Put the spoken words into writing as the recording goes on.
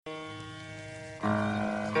Be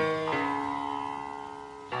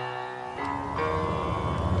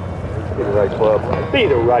the right club. Be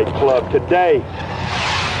the right club today.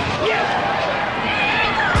 Yes!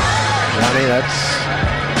 Johnny, that's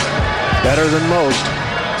better than most.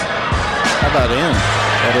 How about in?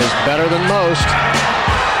 That is better than most.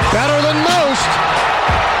 Better than most!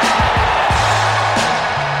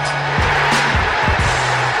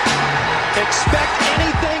 Expect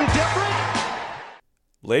anything different?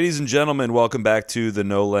 Ladies and gentlemen, welcome back to the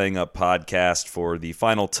No Laying Up podcast for the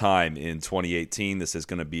final time in 2018. This is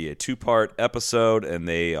going to be a two-part episode, and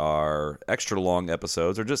they are extra long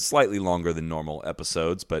episodes, or just slightly longer than normal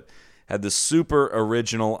episodes, but had this super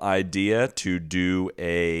original idea to do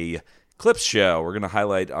a clips show. We're going to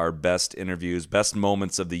highlight our best interviews, best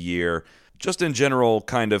moments of the year, just in general,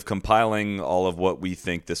 kind of compiling all of what we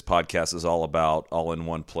think this podcast is all about, all in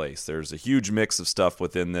one place. There's a huge mix of stuff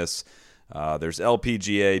within this. There's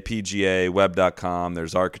LPGA, PGA, web.com,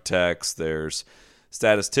 there's architects, there's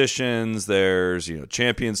statisticians, there's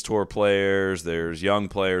Champions Tour players, there's young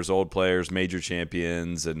players, old players, major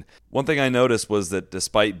champions. And one thing I noticed was that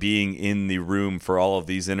despite being in the room for all of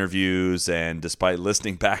these interviews and despite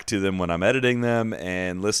listening back to them when I'm editing them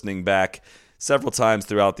and listening back several times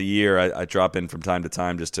throughout the year, I drop in from time to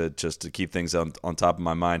time just to keep things on top of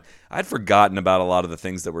my mind. I'd forgotten about a lot of the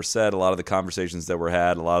things that were said, a lot of the conversations that were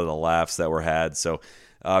had, a lot of the laughs that were had. So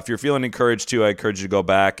if you're feeling encouraged to, I encourage you to go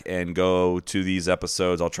back and go to these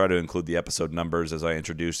episodes. I'll try to include the episode numbers as I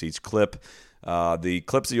introduce each clip. The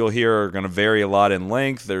clips that you'll hear are going to vary a lot in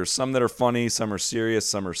length. There's some that are funny, some are serious,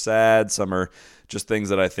 some are sad, some are just things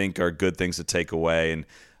that I think are good things to take away. And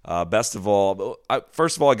best of all,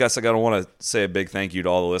 first of all, I guess I want to say a big thank you to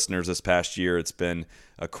all the listeners this past year. It's been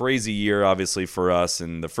a crazy year, obviously, for us,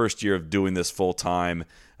 and the first year of doing this full time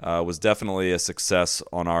was definitely a success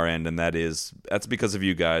on our end, and that's because of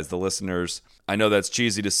you guys, the listeners. I know that's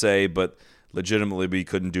cheesy to say, but legitimately we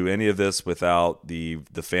couldn't do any of this without the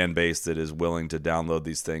fan base that is willing to download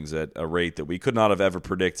these things at a rate that we could not have ever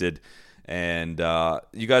predicted. And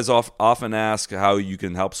you guys often ask how you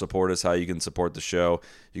can help support us, how you can support the show.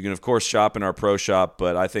 You can, of course, shop in our pro shop,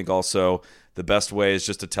 but I think also the best way is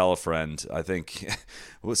just to tell a friend. I think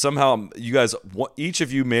somehow you guys, each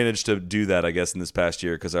of you managed to do that, I guess, in this past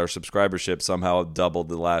year because our subscribership somehow doubled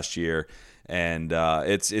the last year. And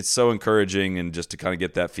it's so encouraging, and just to kind of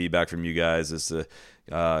get that feedback from you guys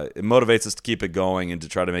it motivates us to keep it going and to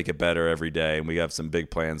try to make it better every day. And we have some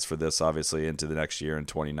big plans for this, obviously, into the next year in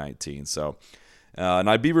 2019. So, and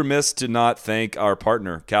I'd be remiss to not thank our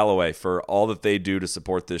partner, Callaway, for all that they do to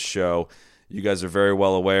support this show. You guys are very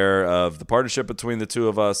well aware of the partnership between the two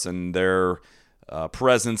of us and their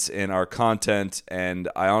presence in our content. And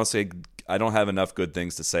I don't have enough good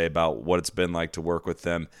things to say about what it's been like to work with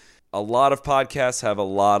them. A lot of podcasts have a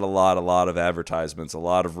lot of advertisements, a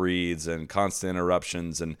lot of reads and constant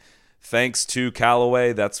interruptions. And thanks to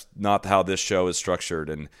Callaway, that's not how this show is structured.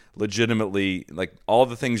 And legitimately, like, all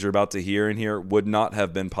the things you're about to hear in here would not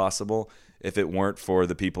have been possible if it weren't for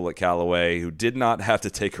the people at Callaway who did not have to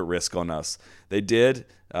take a risk on us. They did.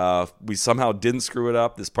 We somehow didn't screw it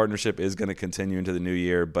up. This partnership is going to continue into the new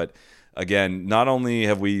year. But again, not only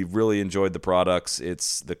have we really enjoyed the products,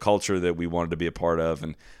 it's the culture that we wanted to be a part of.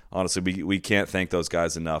 And honestly, we can't thank those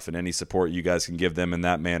guys enough, and any support you guys can give them in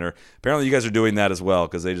that manner. Apparently, you guys are doing that as well,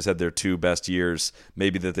 because they just had their two best years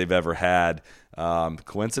maybe that they've ever had.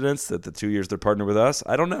 Coincidence that the 2 years they're partnered with us?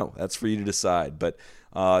 I don't know. That's for you to decide. But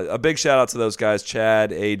a big shout out to those guys,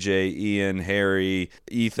 Chad, AJ, Ian, Harry,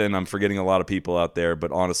 Ethan. I'm forgetting a lot of people out there,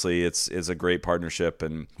 but honestly, it's a great partnership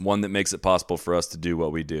and one that makes it possible for us to do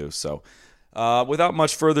what we do. So without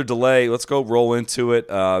much further delay, let's go roll into it.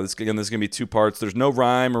 This is going to be two parts. There's no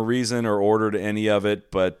rhyme or reason or order to any of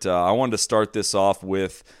it, but I wanted to start this off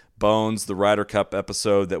with Bones, the Ryder Cup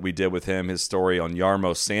episode that we did with him, his story on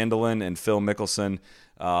Jarmo Sandelin and Phil Mickelson.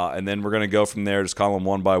 And then we're going to go from there, just call them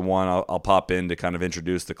one by one. I'll pop in to kind of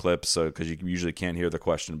introduce the clips because you usually can't hear the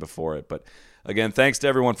question before it. But again, thanks to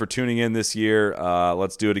everyone for tuning in this year.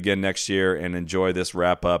 Let's do it again next year and enjoy this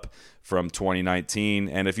wrap-up from 2019.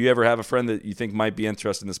 And if you ever have a friend that you think might be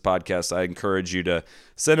interested in this podcast, I encourage you to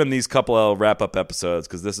send them these couple of wrap-up episodes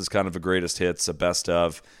because this is kind of a greatest hits, a best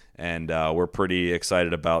of, and we're pretty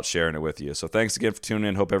excited about sharing it with you. So thanks again for tuning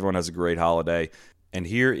in. Hope everyone has a great holiday. And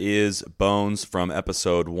here is Bones from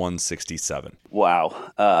episode 167.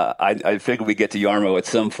 Wow. I figured we'd get to Jarmo at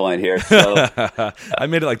some point here. So, I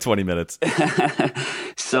made it like 20 minutes.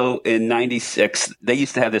 So in 96, they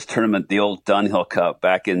used to have this tournament, the old Dunhill Cup,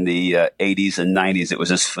 back in the 80s and 90s. It was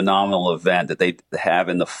this phenomenal event that they have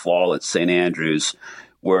in the fall at St. Andrews,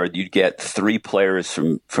 where you'd get 3 players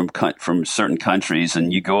from certain countries,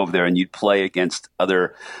 and you go over there and you'd play against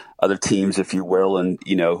other teams, if you will, and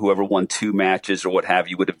whoever won 2 matches or what have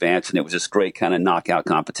you would advance, and it was this great kind of knockout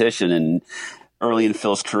competition. And early in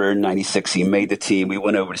Phil's career in '96, he made the team. We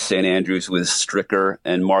went over to St. Andrews with Stricker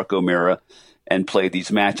and Mark O'Meara and played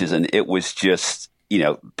these matches, and it was just,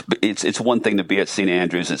 it's one thing to be at St.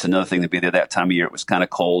 Andrews. It's another thing to be there that time of year. It was kind of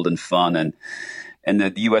cold and fun, and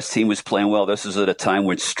the U.S. team was playing well. This was at a time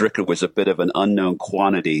when Stricker was a bit of an unknown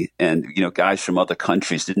quantity, and guys from other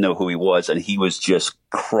countries didn't know who he was, and he was just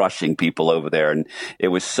crushing people over there, and it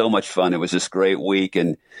was so much fun. It was this great week,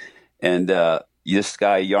 and this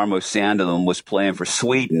guy Jarmo Sandelin was playing for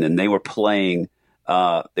Sweden, and they were playing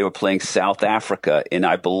South Africa in,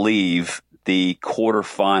 I believe, the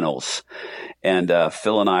quarterfinals, and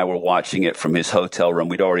Phil and I were watching it from his hotel room.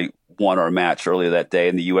 We'd already won our match earlier that day,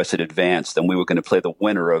 and the U.S. had advanced, and we were going to play the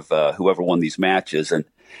winner of whoever won these matches. And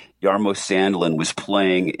Jarmo Sandelin was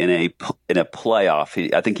playing in a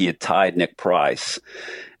playoff. I think he had tied Nick Price,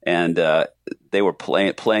 and they were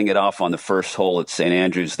playing it off on the first hole at St.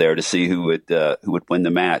 Andrews there to see who would win the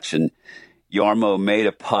match. And Jarmo made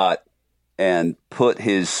a putt and put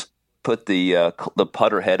the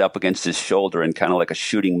putter head up against his shoulder in kind of like a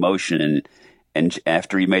shooting motion, and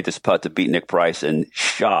after he made this putt to beat Nick Price and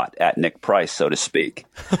shot at Nick Price, so to speak.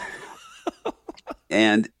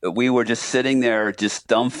 And we were just sitting there just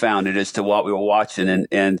dumbfounded as to what we were watching,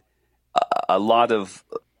 and a lot of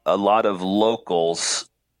locals,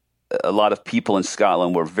 a lot of people in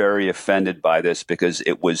Scotland were very offended by this, because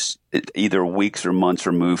it was either weeks or months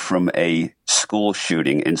removed from a school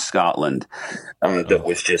shooting in Scotland that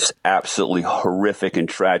was just absolutely horrific and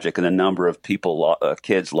tragic, and a number of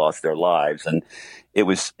kids lost their lives, and it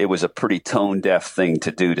was a pretty tone-deaf thing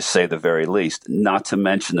to do, to say the very least. Not to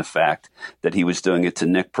mention the fact that he was doing it to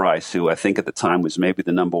Nick Price, who I think at the time was maybe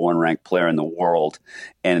the number 1 ranked player in the world,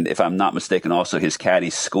 and if I'm not mistaken, also his caddy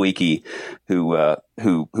Squeaky, who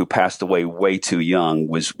passed away way too young,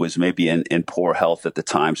 was maybe in poor health at the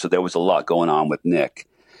time. So there was a lot going on with Nick.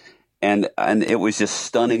 And it was just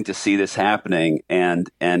stunning to see this happening. And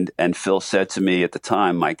Phil said to me at the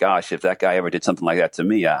time, "My gosh, if that guy ever did something like that to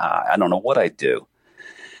me, I don't know what I'd do."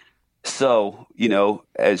 So,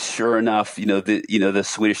 as sure enough, the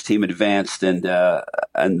Swedish team advanced, and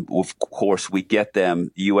of course we get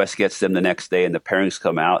them. The U.S. gets them the next day, and the pairings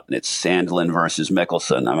come out, and it's Sandelin versus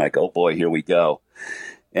Mickelson. I'm like, oh boy, here we go.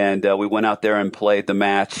 And we went out there and played the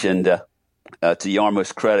match, and to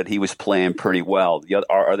Jarmo's credit, he was playing pretty well.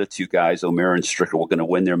 Our other 2 guys, O'Meara and Stricker, were going to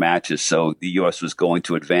win their matches, so the U.S. was going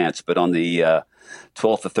to advance. But on the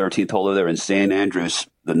 12th or 13th hole there in St. Andrews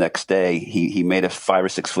the next day, he made a 5 or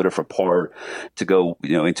 6 footer for par to go,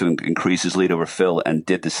 to increase his lead over Phil, and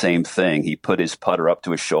did the same thing. He put his putter up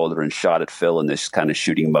to his shoulder and shot at Phil in this kind of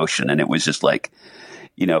shooting motion, and it was just like,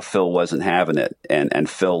 Phil wasn't having it, and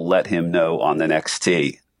Phil let him know on the next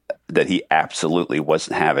tee that he absolutely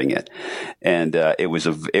wasn't having it. And it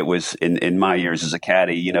was in my years as a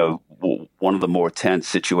caddy, one of the more tense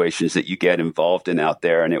situations that you get involved in out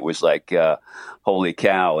there. And it was like, holy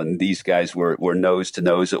cow. And these guys were nose to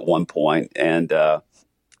nose at one point. And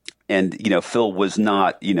Phil was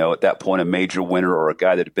not, at that point, a major winner or a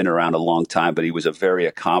guy that had been around a long time, but he was a very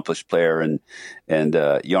accomplished player, and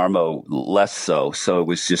Jarmo less so. So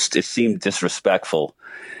it seemed disrespectful.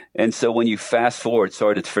 And so when you fast forward,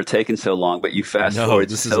 sorry for taking so long, but you fast forward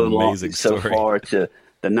this is an amazing story. So far to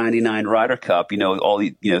the '99 Ryder Cup,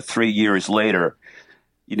 3 years later,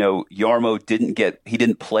 Jarmo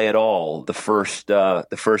didn't play at all the first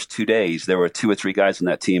 2 days. There were 2 or 3 guys on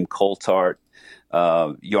that team, Coulthard,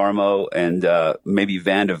 Jarmo, and maybe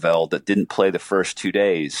Van der Velde, that didn't play the first 2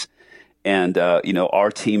 days. And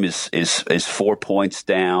our team is 4 points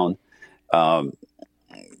down.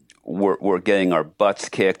 We're getting our butts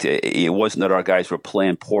kicked. It wasn't that our guys were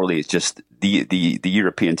playing poorly. It's just the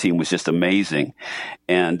European team was just amazing.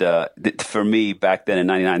 And for me back then in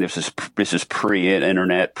 '99, this is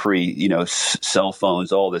pre-internet, cell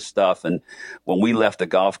phones, all this stuff. And when we left the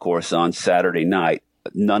golf course on Saturday night,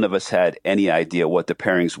 none of us had any idea what the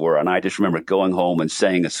pairings were. And I just remember going home and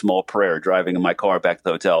saying a small prayer, driving in my car back to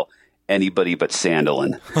the hotel, anybody but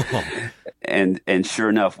Sandelin. And sure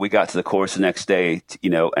enough, we got to the course the next day,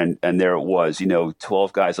 and there it was,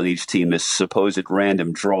 12 guys on each team, this supposed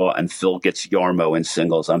random draw, and Phil gets Jarmo in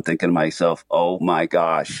singles. I'm thinking to myself, oh my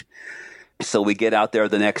gosh. So we get out there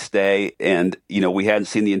the next day, and, we hadn't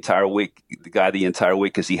seen the entire week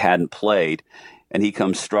because he hadn't played. And he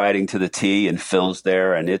comes striding to the tee, and Phil's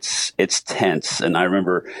there, and it's tense. And I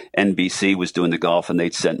remember NBC was doing the golf, and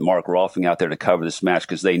they'd sent Mark Rolfing out there to cover this match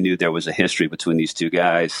because they knew there was a history between these 2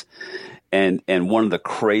 guys. And one of the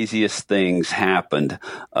craziest things happened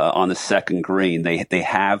on the second green. They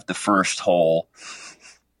have the first hole.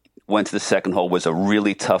 Went to the second hole, was a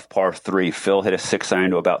really tough par 3. Phil hit a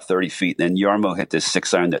 6-iron to about 30 feet. And then Yarmo hit this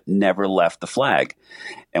 6-iron that never left the flag.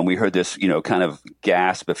 And we heard this, kind of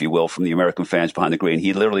gasp, if you will, from the American fans behind the green.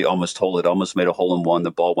 He literally almost made a hole in one.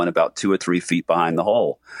 The ball went about 2 or 3 feet behind the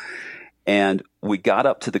hole. And we got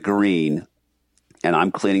up to the green, and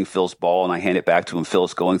I'm cleaning Phil's ball, and I hand it back to him.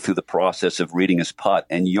 Phil's going through the process of reading his putt,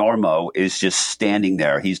 and Yarmo is just standing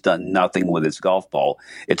there. He's done nothing with his golf ball.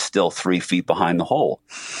 It's still 3 feet behind the hole.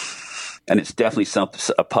 And it's definitely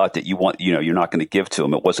a putt that you're not going to give to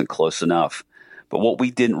him. It wasn't close enough. But what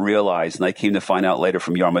we didn't realize, and I came to find out later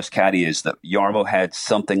from Yarmo's caddy, is that Yarmo had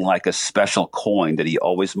something like a special coin that he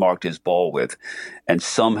always marked his ball with. And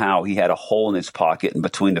somehow he had a hole in his pocket. And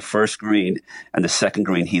between the first green and the second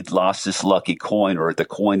green, he'd lost this lucky coin, or the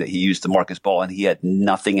coin that he used to mark his ball. And he had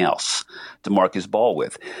nothing else to mark his ball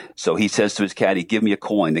with. So he says to his caddy, "Give me a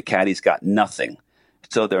coin." The caddy's got nothing.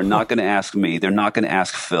 So they're not going to ask me. They're not going to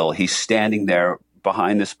ask Phil. He's standing there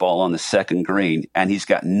behind this ball on the second green, and he's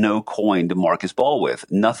got no coin to mark his ball with,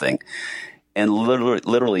 nothing. And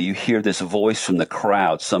literally you hear this voice from the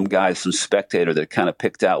crowd, some spectator that kind of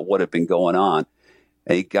picked out what had been going on.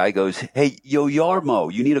 A guy goes, "Hey, yo,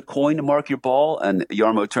 Yarmo, you need a coin to mark your ball?" And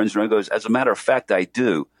Yarmo turns around and goes, "As a matter of fact, I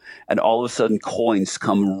do." And all of a sudden, coins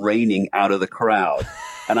come raining out of the crowd.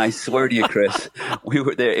 And I swear to you, Chris, we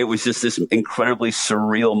were there. It was just this incredibly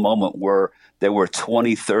surreal moment where there were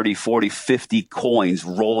 20, 30, 40, 50 coins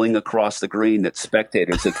rolling across the green that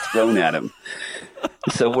spectators had thrown at him.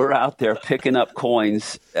 So we're out there picking up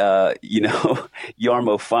coins.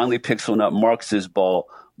 Yarmo finally picks one up, marks his ball,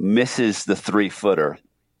 misses the 3-footer,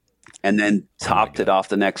 and then topped it off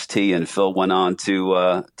the next tee. And Phil went on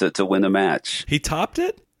to win the match. He topped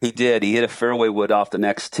it? He did. He hit a fairway wood off the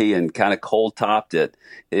next tee and kind of cold topped it,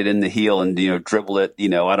 hit it in the heel, and dribbled it.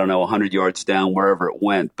 100 yards down wherever it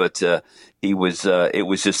went. But it was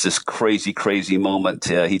just this crazy, crazy moment.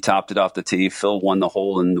 He topped it off the tee. Phil won the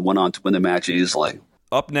hole and went on to win the match easily.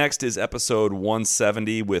 Up next is episode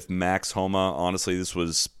 170 with Max Homa. Honestly, this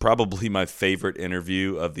was probably my favorite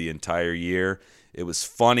interview of the entire year. It was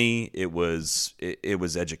funny. It was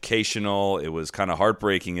educational. It was kind of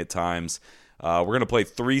heartbreaking at times. We're going to play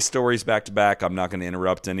 3 stories back to back. I'm not going to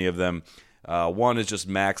interrupt any of them. One is just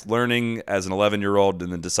Max learning as an 11-year-old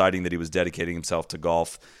and then deciding that he was dedicating himself to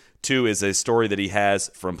golf. 2 is a story that he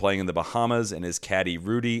has from playing in the Bahamas and his caddy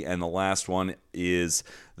Rudy. And the last one is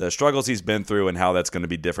the struggles he's been through and how that's going to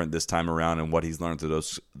be different this time around and what he's learned through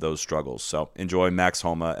those struggles. So enjoy Max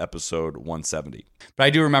Homa, episode 170. But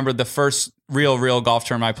I do remember the first real golf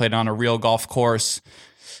tournament I played on a real golf course.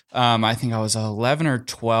 I think I was 11 or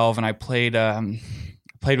 12, and I played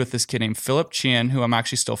with this kid named Philip Chien, who I'm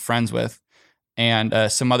actually still friends with,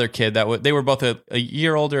 and some other kid they were both a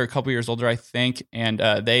year older, a couple years older, I think, and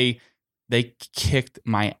they kicked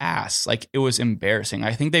my ass. Like, it was embarrassing.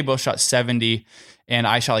 I think they both shot 70, and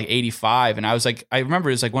I shot like 85, and I remember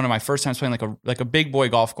it was like one of my first times playing like a big boy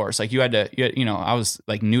golf course. Like I was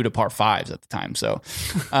like new to par 5s at the time, so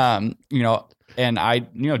And I,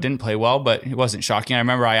 didn't play well, but it wasn't shocking. I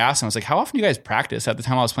remember I asked him, I was like, "How often do you guys practice?" At the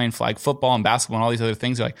time I was playing flag football and basketball and all these other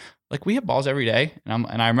things. They're like we have balls every day. And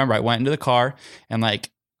I remember I went into the car and I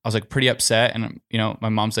was like pretty upset. And, my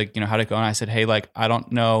mom's like, how'd it go? And I said, "Hey, I don't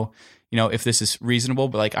know, if this is reasonable,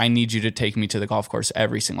 but I need you to take me to the golf course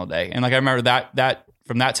every single day." And I remember that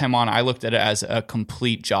from that time on, I looked at it as a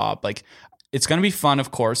complete job. It's going to be fun,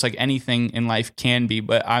 of course, like anything in life can be,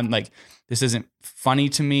 but I'm like, this isn't funny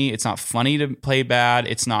to me. It's not funny to play bad.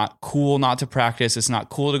 It's not cool not to practice. It's not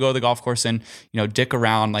cool to go to the golf course and, dick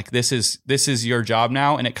around. This is your job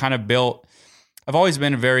now. And it kind of built, I've always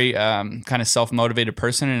been a very kind of self-motivated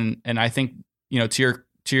person. And I think, to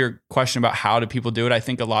your question about how do people do it, I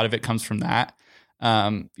think a lot of it comes from that.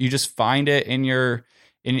 You just find it in your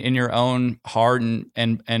own heart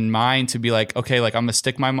and mind to be like, okay, I'm gonna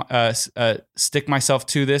stick myself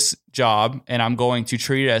to this job, and I'm going to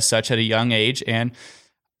treat it as such at a young age, and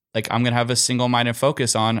I'm gonna have a single-minded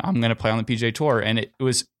focus on I'm gonna play on the PGA Tour. And it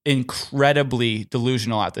was incredibly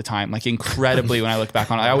delusional at the time, incredibly. When I look back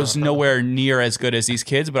on it, I was nowhere near as good as these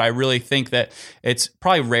kids, but I really think that it's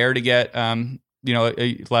probably rare to get a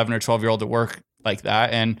 11 or 12-year-old to work like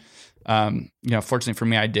that. And fortunately for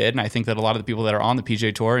me, I did. And I think that a lot of the people that are on the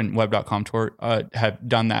PGA Tour and Web.com Tour have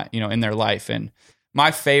done that, in their life. And my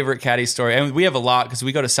favorite caddy story, and we have a lot because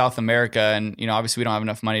we go to South America, and, obviously we don't have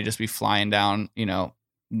enough money to just be flying down,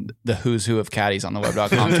 the who's who of caddies on the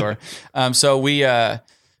Web.com Tour. So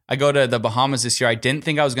I I go to the Bahamas this year. I didn't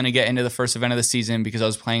think I was going to get into the first event of the season because I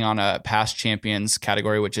was playing on a past champions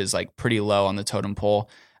category, which is like pretty low on the totem pole.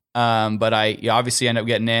 But I obviously end up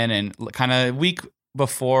getting in, and kind of week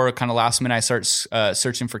before, kind of last minute, I start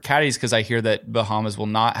searching for caddies because I hear that Bahamas will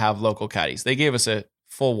not have local caddies. They gave us a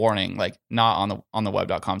full warning, like not on the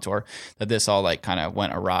web.com tour, that this all like kind of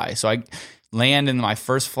went awry. So I land in my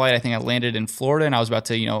first flight. I think I landed in Florida, and I was about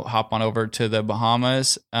to, hop on over to the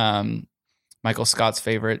Bahamas. Michael Scott's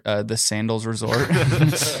favorite, the Sandals Resort.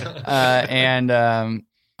 And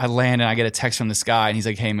I land and I get a text from this guy, and he's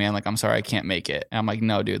like, "Hey man, like, I'm sorry, I can't make it." And I'm like,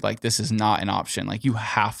 "No, dude, like, this is not an option. Like, you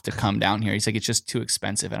have to come down here." He's like, "It's just too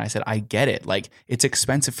expensive." And I said, "I get it. Like, it's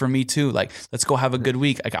expensive for me too. Like, let's go have a good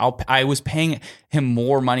week." Like, I was paying him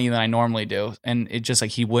more money than I normally do. And it just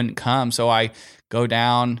like, he wouldn't come. So I go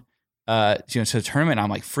down, to the tournament. I'm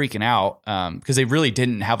like freaking out because they really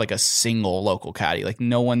didn't have like a single local caddy. Like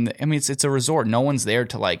no one, I mean, it's a resort. No one's there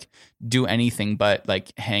to like do anything but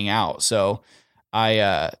like hang out. So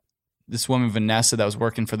this woman, Vanessa, that was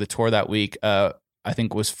working for the tour that week, I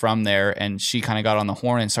think was from there, and she kind of got on the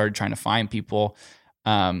horn and started trying to find people.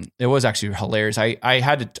 It was actually hilarious. I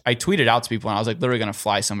tweeted out to people, and I was like literally going to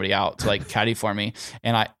fly somebody out to like caddy for me.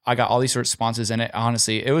 And I got all these responses, and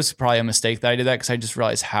honestly, it was probably a mistake that I did that, because I just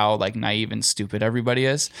realized how like naive and stupid everybody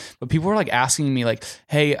is. But people were like asking me like,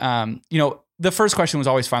 "Hey, the first question was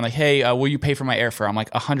always fine. Like, "Hey, will you pay for my airfare?" I'm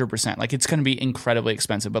like 100%. Like, it's going to be incredibly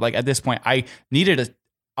expensive. But like at this point, I needed a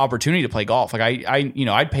opportunity to play golf. Like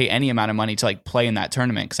I'd pay any amount of money to like play in that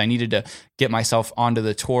tournament, because I needed to get myself onto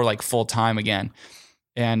the tour like full time again.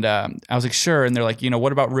 And I was like, sure. And they're like,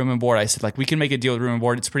 what about room and board? I said, like, we can make a deal with room and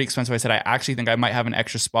board. It's pretty expensive. I said, I actually think I might have an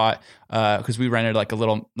extra spot because we rented like a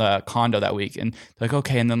little condo that week. And they're like,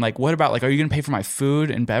 okay. And then like, what about like, are you going to pay for my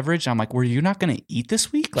food and beverage? And I'm like, were you not going to eat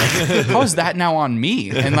this week? Like, how is that now on me?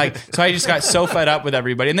 And like, so I just got so fed up with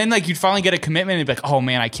everybody. And then like, you'd finally get a commitment and be like, oh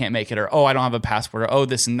man, I can't make it. Or, oh, I don't have a passport. Or, oh,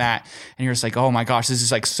 this and that. And you're just like, oh my gosh, this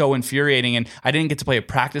is like so infuriating. And I didn't get to play a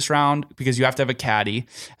practice round because you have to have a caddy.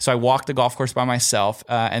 So I walked the golf course by myself.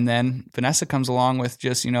 And then Vanessa comes along with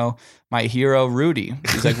just, my hero, Rudy.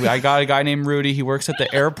 He's like, I got a guy named Rudy. He works at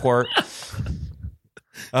the airport.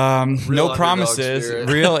 No promises.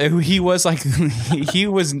 He was like,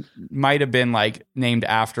 might have been like named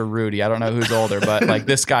after Rudy. I don't know who's older, but like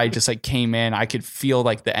this guy just like came in. I could feel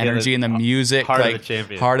like the energy and the music, heart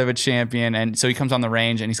of a champion. And so he comes on the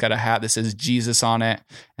range and he's got a hat that says Jesus on it.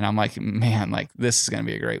 And I'm like, man, like this is going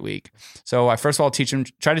to be a great week. So I first of all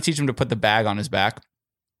try to teach him to put the bag on his back.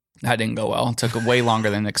 That didn't go well. It took way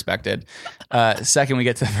longer than expected. Second, we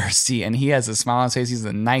get to the first tee, and he has a smile on his face. He's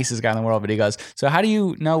the nicest guy in the world, but he goes, "So how do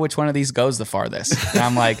you know which one of these goes the farthest?" And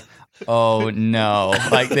I'm like, oh no,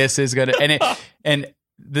 like this is good. And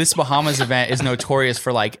this Bahamas event is notorious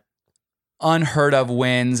for like unheard of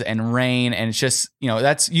winds and rain. And it's just,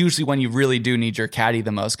 that's usually when you really do need your caddy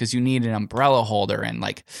the most, because you need an umbrella holder and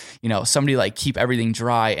like, somebody like keep everything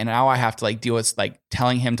dry. And now I have to like deal with like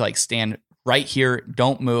telling him to like stand right here,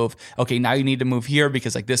 don't move. Okay, now you need to move here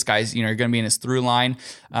because like this guy's, you're going to be in his through line.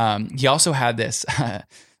 He also had this, I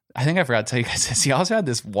think I forgot to tell you guys this. He also had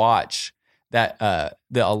this watch that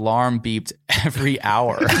the alarm beeped every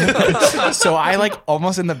hour. So I like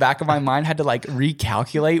almost in the back of my mind had to like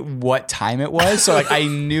recalculate what time it was. So like I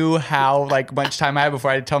knew how like much time I had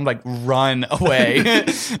before I had to tell him like run away.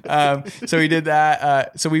 So we did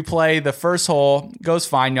that. So we play the first hole, goes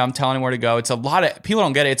fine. I'm telling him where to go. It's a lot of, people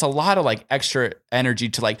don't get it. It's a lot of like extra energy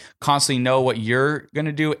to like constantly know what you're going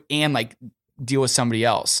to do and like deal with somebody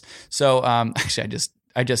else. So actually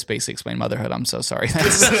I just basically explained motherhood. I'm so sorry.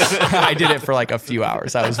 I did it for like a few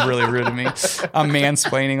hours. That was really rude of me. I'm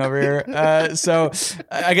mansplaining over here. So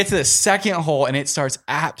I get to the second hole and it starts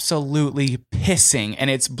absolutely pissing and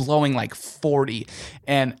it's blowing like 40.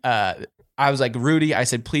 And I was like, Rudy, I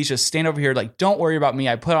said, please just stand over here. Like, don't worry about me.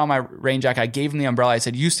 I put on my rain jacket. I gave him the umbrella. I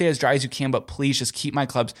said, you stay as dry as you can, but please just keep my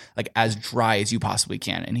clubs like as dry as you possibly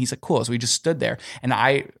can. And he's like, cool. So we just stood there and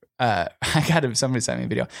I got somebody sent me a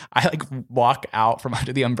video. I like walk out from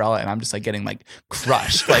under the umbrella and I'm just like getting like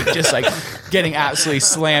crushed, like just like getting absolutely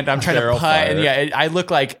slammed. I'm trying to putt, and yeah, I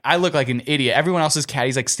look like an idiot. Everyone else's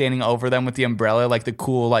caddy's like standing over them with the umbrella, like the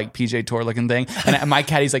cool like PJ Tour looking thing, and my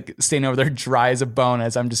caddy's like standing over there dry as a bone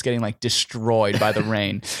as I'm just getting like destroyed by the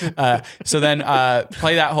rain. So then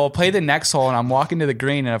play that hole, play the next hole, and I'm walking to the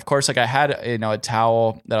green, and of course like I had a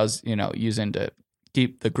towel that I was using to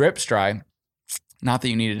keep the grips dry. Not that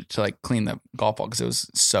you needed to like clean the golf ball because it was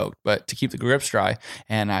soaked, but to keep the grips dry.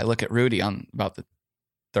 And I look at Rudy on about the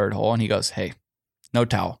third hole and he goes, hey, no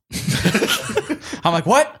towel. I'm like,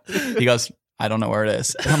 what? He goes, I don't know where it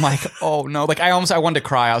is. And I'm like, oh no. Like I wanted to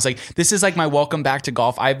cry. I was like, this is like my welcome back to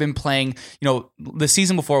golf. I've been playing, the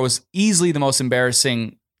season before was easily the most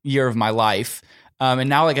embarrassing year of my life. And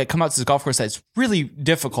now like I come out to this golf course that's really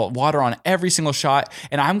difficult, water on every single shot.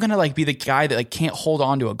 And I'm going to like be the guy that like can't hold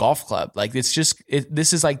on to a golf club. Like this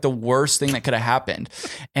is like the worst thing that could have happened.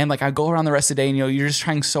 And like I go around the rest of the day and you're just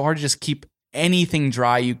trying so hard to just keep anything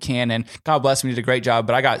dry you can. And God bless me, did a great job,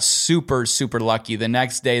 but I got super, super lucky. The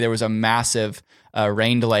next day there was a massive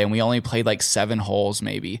rain delay and we only played like 7 holes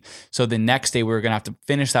maybe. So the next day we were going to have to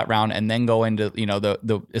finish that round and then go into,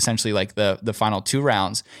 the essentially like the final 2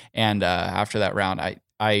 rounds. And after that round,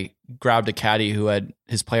 I grabbed a caddy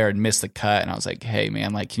his player had missed the cut. And I was like, hey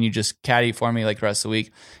man, like, can you just caddy for me like the rest of the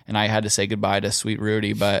week? And I had to say goodbye to sweet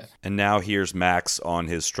Rudy, and now here's Max on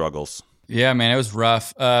his struggles. Yeah, man, it was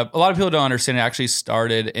rough. A lot of people don't understand. It actually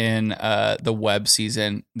started in the web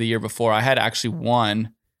season the year before. I had actually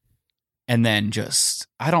won, and then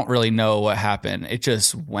I don't really know what happened. It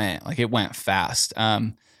just went fast.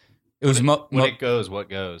 It was when it goes, what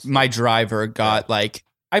goes? My driver got like.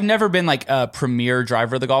 I've never been like a premier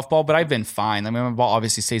driver of the golf ball, but I've been fine. I mean, my ball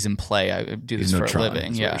obviously stays in play. I do this for a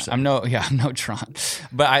living. Yeah, I'm no Tron,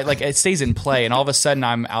 but it stays in play. And all of a sudden,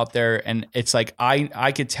 I'm out there, and it's like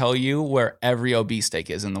I could tell you where every OB stake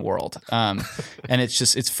is in the world. And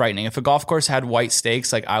it's frightening. If a golf course had white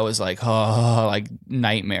stakes, like I was like, oh, like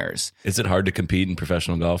nightmares. Is it hard to compete in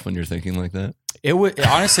professional golf when you're thinking like that? It would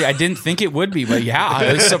honestly, I didn't think it would be, but yeah,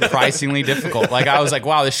 it was surprisingly difficult. Like I was like,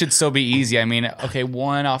 wow, this should still be easy. I mean, okay,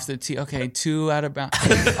 1 off the tee, okay, 2 out of bounds.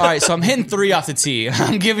 All right, so I'm hitting 3 off the tee.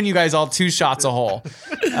 I'm giving you guys all 2 shots a hole.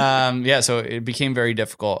 So it became very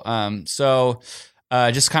difficult.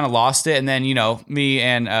 Just kind of lost it, and then me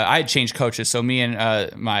and I had changed coaches, so me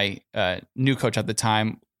and my new coach at the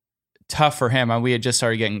time, tough for him. We had just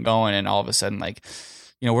started getting going, and all of a sudden, like.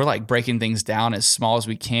 We're like breaking things down as small as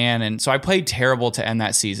we can. And so I played terrible to end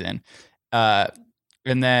that season. And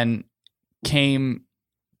then came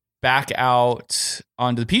back out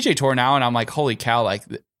onto the PJ Tour now. And I'm like, holy cow, like,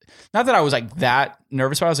 not that I was like that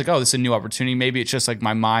nervous, but I was like, oh, this is a new opportunity. Maybe it's just like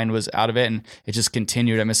my mind was out of it and it just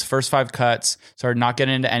continued. I missed the first 5 cuts, started not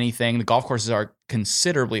getting into anything. The golf courses are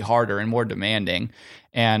considerably harder and more demanding.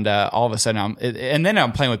 And all of a sudden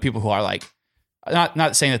I'm playing with people who are like,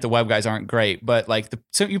 not saying that the web guys aren't great, but like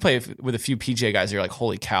so you play with a few PGA guys, you're like,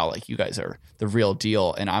 holy cow, like you guys are the real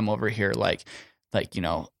deal. And I'm over here like,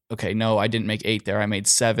 okay, no, I didn't make 8 there. I made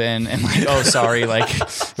 7. And like, oh, sorry. Like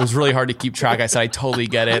it was really hard to keep track. I said, I totally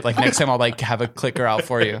get it. Like next time I'll like have a clicker out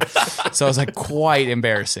for you. So it was like quite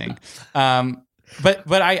embarrassing. But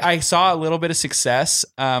I saw a little bit of success.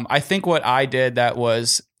 I think what I did that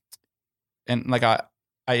was, and like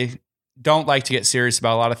I don't like to get serious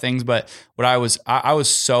about a lot of things, but what I was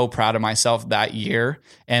so proud of myself that year,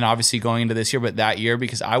 and obviously going into this year, but that year,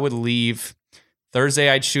 because I would leave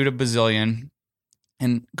Thursday, I'd shoot a bazillion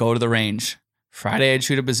and go to the range. Friday, I'd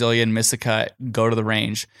shoot a bazillion, miss a cut, go to the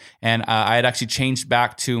range. And I had actually changed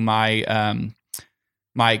back to my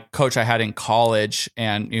my coach I had in college,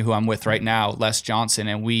 and who I'm with right now, Les Johnson,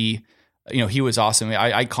 and we. He was awesome.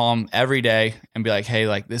 I call him every day and be like, hey,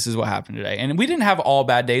 like this is what happened today. And we didn't have all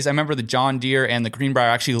bad days. I remember the John Deere and the Greenbrier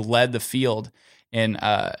actually led the field in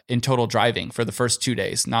total driving for the first 2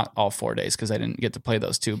 days, not all 4 days because I didn't get to play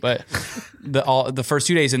those 2, but the first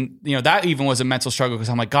 2 days. And that even was a mental struggle because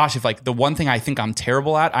I'm like, gosh, if like the one thing I think I'm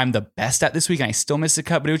terrible at, I'm the best at this week, and I still missed a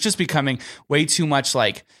cut. But it was just becoming way too much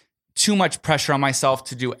pressure on myself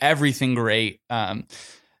to do everything great.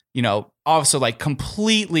 Also like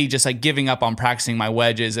completely just like giving up on practicing my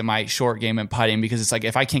wedges and my short game and putting, because it's like,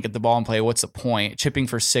 if I can't get the ball in play, what's the point? Chipping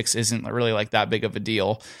for 6 isn't really like that big of a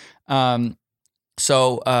deal. But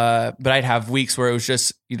I'd have weeks where it was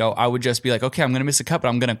just, I would just be like, okay, I'm going to miss a cut, but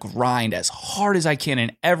I'm going to grind as hard as I can.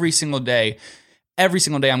 And every single day, I'm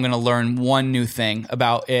going to learn one new thing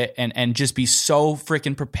about it and just be so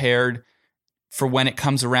freaking prepared for when it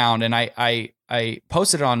comes around. And I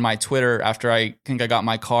posted it on my Twitter after I think I got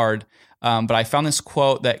my card. But I found this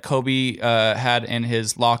quote that Kobe had in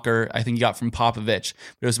his locker. I think he got from Popovich.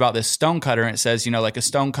 But it was about this stone cutter, and it says, like a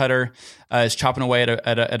stone cutter is chopping away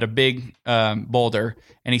at a big boulder,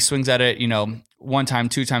 and he swings at it, 1 time,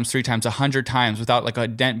 2 times, 3 times, 100 times without like a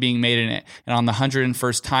dent being made in it. And on the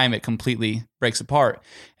 101st time, it completely breaks apart.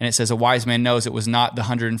 And it says, a wise man knows it was not the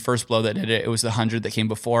 101st blow that did it. It was the 100 that came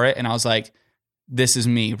before it. And I was like, this is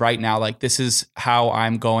me right now. Like, this is how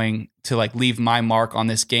I'm going to like leave my mark on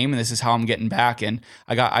this game. And this is how I'm getting back. And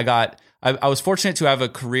I was fortunate to have a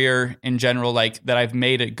career in general, like that I've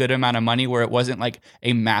made a good amount of money where it wasn't like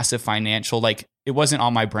a massive financial, like it wasn't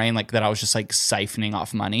on my brain, like that I was just like siphoning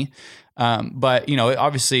off money. But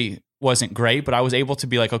obviously wasn't great, but I was able to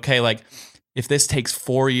be like, okay, like if this takes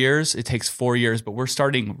 4 years, it takes 4 years, but we're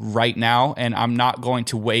starting right now, and I'm not going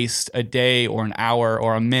to waste a day or an hour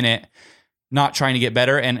or a minute not trying to get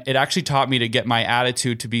better. And it actually taught me to get my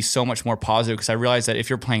attitude to be so much more positive, because I realized that if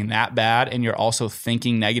you're playing that bad and you're also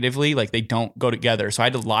thinking negatively, like they don't go together. So I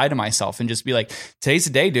had to lie to myself and just be like, today's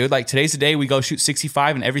the day, dude. Like today's the day we go shoot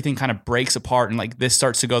 65 and everything kind of breaks apart and like this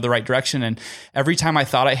starts to go the right direction. And every time I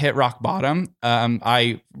thought I hit rock bottom,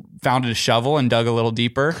 I found a shovel and dug a little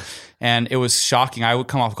deeper. And it was shocking. I would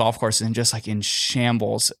come off golf courses and just like in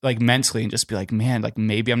shambles, like mentally, and just be like, man, like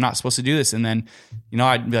maybe I'm not supposed to do this. And then,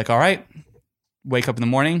 I'd be like, all right, wake up in the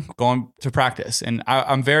morning, going to practice. And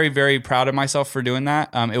I'm very, very proud of myself for doing that.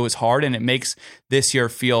 It was hard, and it makes this year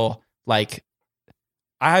feel like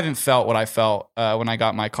I haven't felt what I felt when I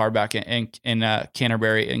got my car back in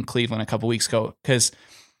Canterbury in Cleveland a couple weeks ago, because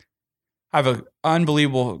I have an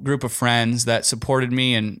unbelievable group of friends that supported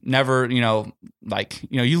me and never, you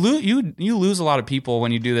lose a lot of people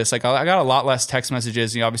when you do this. Like I got a lot less text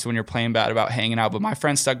messages, obviously when you're playing bad about hanging out, but my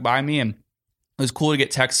friends stuck by me, and it was cool to get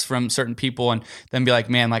texts from certain people and then be like,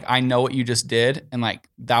 man, like I know what you just did. And like,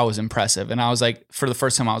 that was impressive. And I was like, for the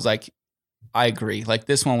first time, I was like, I agree. Like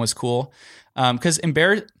this one was cool. Cause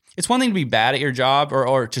it's one thing to be bad at your job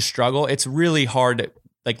or to struggle. It's really hard to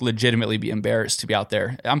like legitimately be embarrassed to be out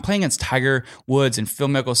there. I'm playing against Tiger Woods and Phil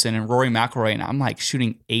Mickelson and Rory McIlroy, and I'm like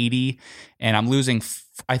shooting 80 and I'm losing.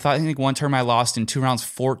 I think one term I lost in 2 rounds,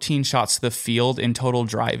 14 shots to the field in total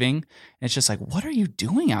driving. And it's just like, what are you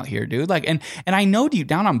doing out here, dude? Like, and I know deep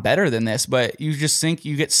down I'm better than this, but you just think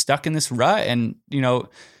you get stuck in this rut, and,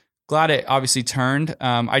 glad it obviously turned.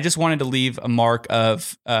 I just wanted to leave a mark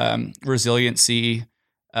of resiliency,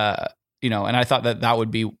 and I thought that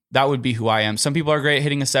would be who I am. Some people are great at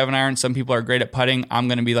hitting a 7-iron. Some people are great at putting. I'm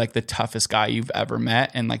going to be like the toughest guy you've ever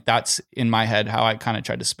met. And like, that's in my head how I kind of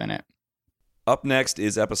tried to spin it. Up next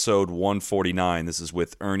is episode 149. This is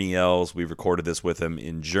with Ernie Els. We recorded this with him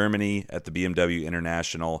in Germany at the BMW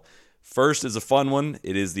International. First is a fun one.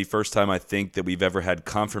 It is the first time I think that we've ever had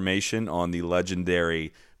confirmation on the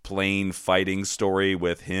legendary plane fighting story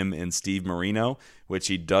with him and Steve Marino, which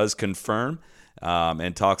he does confirm.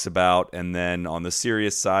 And talks about, and then on the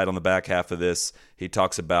serious side, on the back half of this, he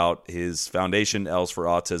talks about his foundation, Els for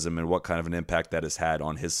Autism, and what kind of an impact that has had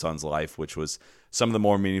on his son's life, which was some of the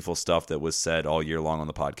more meaningful stuff that was said all year long on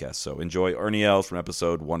the podcast. So enjoy Ernie Els from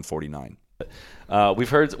episode 149. We've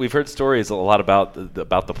heard stories a lot about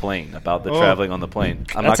the plane, about the traveling on the plane.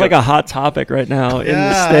 That's like a hot topic right now in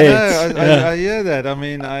the States. I hear that. I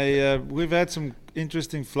mean, we've had some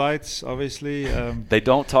interesting flights, obviously. They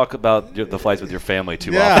don't talk about the flights with your family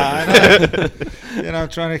too often. Yeah, I know. I'm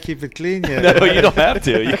trying to keep it clean here. No, you don't have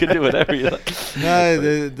to. You can do whatever you like.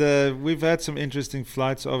 No, we've had some interesting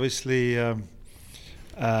flights, obviously.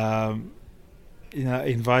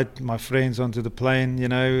 Invite my friends onto the plane,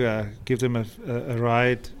 give them a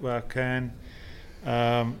ride where I can.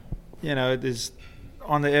 There's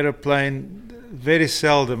on the aeroplane, very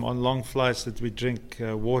seldom on long flights that we drink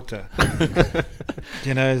water.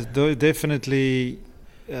 Definitely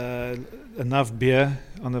enough beer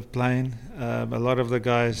on the plane. A lot of the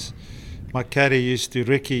guys, my caddy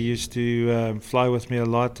Ricky used to fly with me a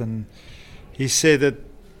lot, and he said that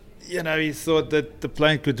he thought that the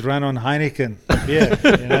plane could run on Heineken beer.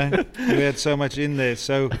 We had so much in there.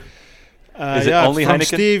 So, is it only from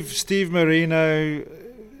Heineken? Steve Marino.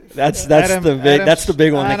 That's the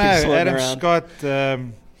big one that keeps floating Adam around. Scott.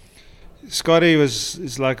 Scotty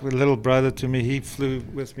is like a little brother to me. He flew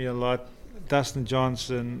with me a lot. Dustin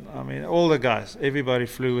Johnson. I mean, all the guys. Everybody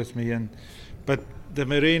flew with me, but the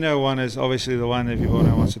Marino one is obviously the one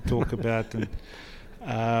everyone wants to talk about. And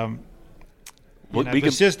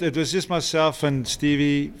it was just myself and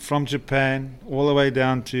Stevie from Japan all the way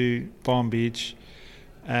down to Palm Beach,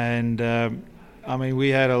 and we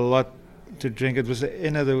had a lot to drink. It was the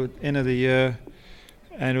end of the year,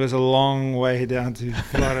 and it was a long way down to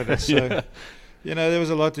Florida. So, there was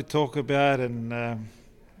a lot to talk about, and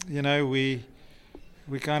we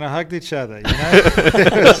kind of hugged each other.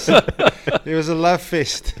 It was a love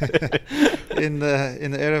fest in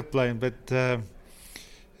the airplane, but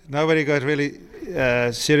nobody got really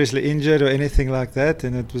seriously injured or anything like that,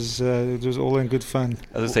 and it was all in good fun.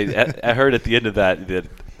 I was going to say, I heard at the end of that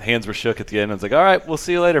hands were shook at the end. I was like, all right, we'll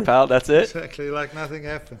see you later, pal. That's it. Exactly, like nothing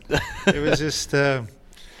happened. It was just, I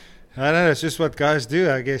don't know, it's just what guys do,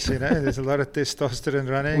 I guess, There's a lot of testosterone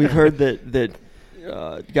running. We've heard that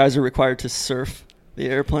guys are required to surf the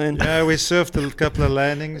airplane. Yeah, we surfed a couple of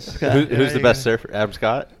landings. Who's the best surfer? Adam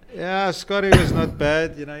Scott? Yeah, Scotty was not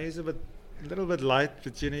bad. He's a bit a little bit light,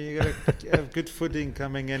 but you got to have good footing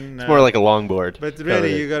coming in. It's more like a longboard. But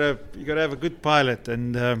really, you got to have a good pilot,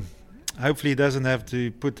 and hopefully he doesn't have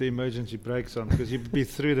to put the emergency brakes on because he'd be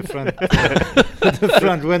through the front the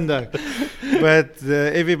front window. But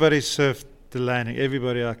everybody surfed the landing.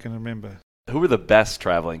 Everybody I can remember. Who were the best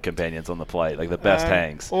traveling companions on the flight? Like the best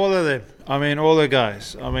hangs? All of them. I mean, all the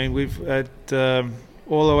guys. I mean, we've had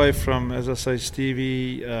all the way from, as I say,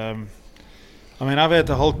 Stevie. I mean, I've had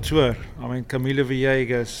the whole tour. I mean, Camilo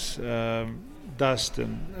Villegas,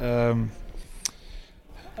 Dustin,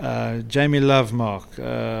 Jamie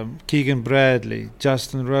Lovemark, Keegan Bradley,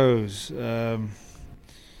 Justin Rose.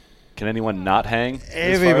 Can anyone not hang?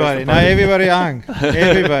 Everybody. No, everybody hung.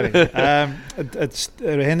 Everybody. It's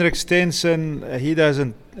Henrik Stenson. He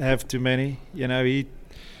doesn't have too many. You know,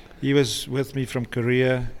 he was with me from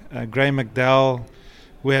Korea. Gray McDowell.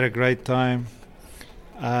 We had a great time.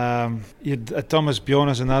 Thomas Bjorn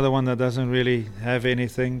is another one that doesn't really have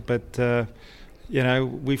anything, but you know,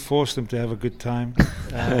 we forced him to have a good time.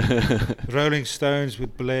 Rolling Stones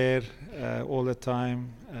with Blair all the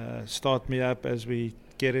time. Start me up as we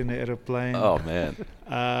get in the aeroplane. Oh man.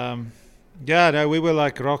 Yeah, no, we were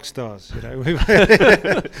like rock stars. You know,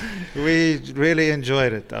 we really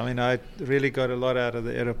enjoyed it. I mean, I really got a lot out of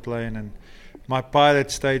the aeroplane, and my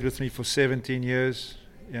pilot stayed with me for 17 years.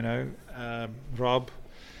 You know, Rob.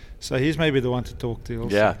 So he's maybe the one to talk to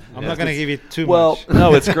also. Yeah. I'm not going to give you too much. Well,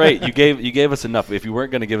 no, it's great. You gave us enough. If you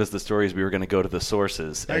weren't going to give us the stories, we were going to go to the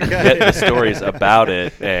sources and get the stories about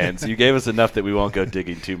it. And so you gave us enough that we won't go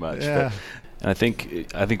digging too much. Yeah. But, and I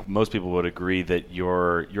think most people would agree that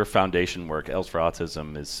your foundation work, Els for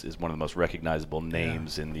Autism, is one of the most recognizable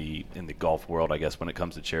names in the golf world, I guess, when it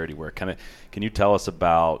comes to charity work. Can you tell us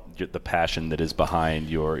about the passion that is behind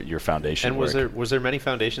your foundation work? And was there many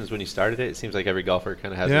foundations when you started it? It seems like every golfer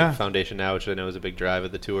kind of has a foundation now, which I know is a big drive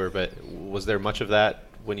of the tour. But was there much of that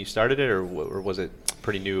when you started it, or was it a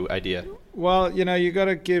pretty new idea? Well, you know, you got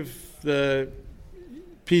to give the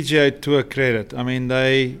PGA Tour credit. I mean,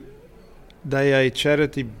 they a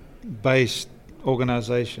charity-based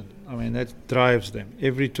organization. I mean, that drives them.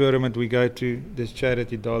 Every tournament we go to, there's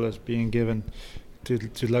charity dollars being given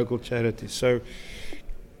to local charities. So,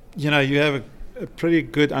 you know, you have a pretty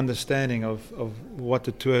good understanding of what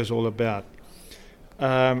the tour is all about.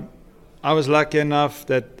 I was lucky enough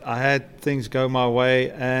that I had things go my way,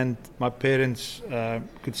 and my parents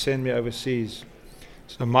could send me overseas.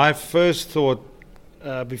 So my first thought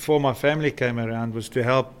before my family came around was to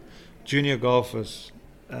help junior golfers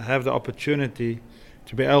have the opportunity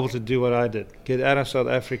to be able to do what I did, get out of South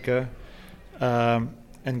Africa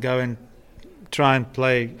and go and try and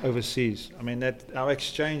play overseas. I mean, that our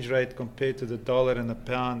exchange rate compared to the dollar and the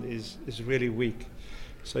pound is really weak.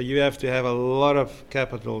 So you have to have a lot of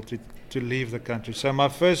capital to leave the country. So my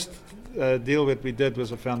first deal that we did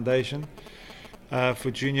was a foundation for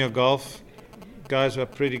junior golf. Guys were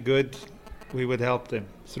pretty good. We would help them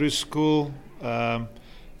through school,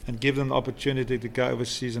 and give them the opportunity to go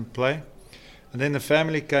overseas and play. And then the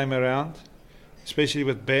family came around, especially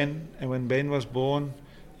with Ben. And when Ben was born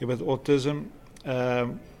with autism,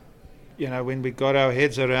 you know, when we got our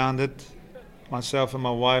heads around it, myself and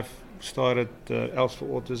my wife started Els for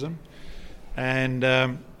Autism. And,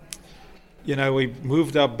 you know, we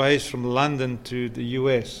moved our base from London to the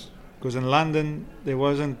US, because in London there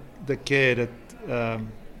wasn't the care that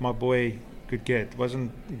my boy could get. It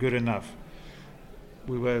wasn't good enough.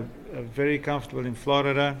 We were very comfortable in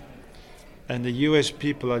Florida, and the US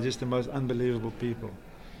people are just the most unbelievable people.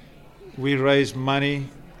 We raised money,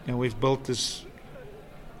 and we've built this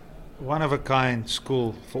one-of-a-kind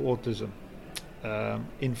school for autism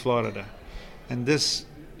in Florida. And this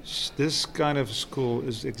kind of school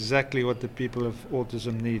is exactly what the people of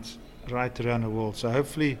autism needs right around the world. So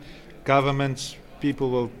hopefully governments, people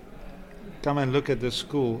will come and look at the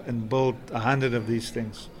school and build 100 of these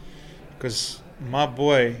things. Because my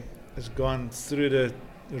boy has gone through the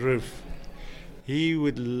roof. He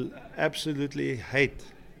would absolutely hate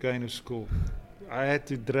going to school. I had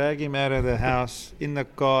to drag him out of the house, in the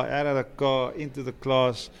car, out of the car, into the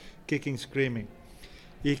class, kicking, screaming.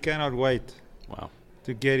 He cannot wait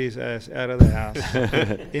to get his ass out of the house,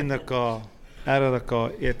 in the car, out of the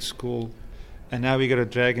car, at school. And now we got to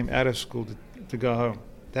drag him out of school to go home.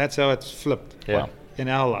 That's how it's flipped in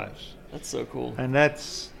our lives. That's so cool. And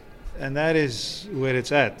that is where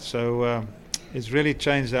it's at. So it's really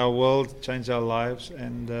changed our world, changed our lives,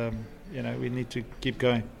 and you know, we need to keep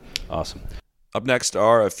going. Awesome. Up next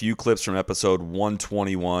are a few clips from episode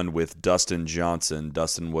 121 with Dustin Johnson.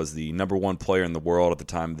 Dustin was the #1 player in the world at the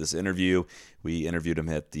time of this interview. We interviewed him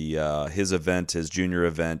at his junior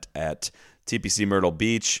event at TPC Myrtle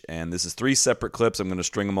Beach. And this is 3 separate clips. I'm going to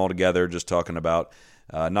string them all together, just talking about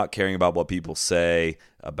not caring about what people say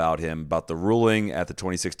about him, about the ruling at the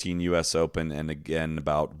 2016 U.S. Open, and again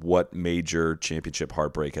about what major championship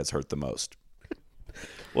heartbreak has hurt the most.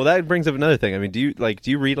 Well, that brings up another thing. I mean, do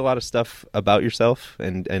you read a lot of stuff about yourself,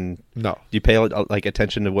 and no? Do you pay like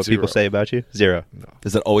attention to what people say about you? Zero. No.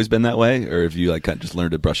 Has that always been that way, or have you like kind of just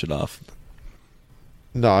learned to brush it off?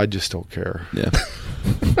 No, I just don't care. Yeah,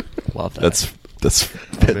 love that. That's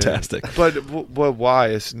fantastic. I mean, but why?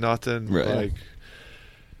 It's nothing like.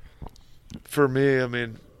 For me, I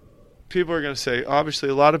mean, people are going to say. Obviously,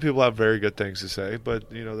 a lot of people have very good things to say, but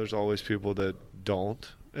there's always people that don't,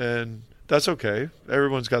 and that's okay.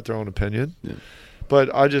 Everyone's got their own opinion,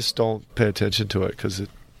 but I just don't pay attention to it because it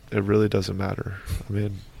really doesn't matter. I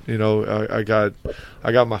mean, I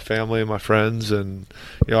got my family and my friends, and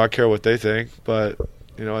I care what they think. But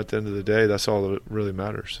at the end of the day, that's all that really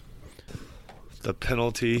matters. The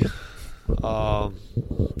penalty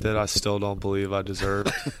that I still don't believe I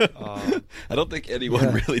deserved. I don't think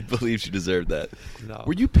anyone really believes you deserved that. No.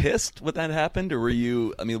 Were you pissed when that happened, or were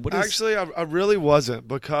you? I mean, Actually, I really wasn't,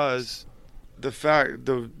 because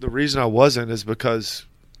the reason I wasn't is because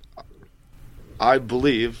I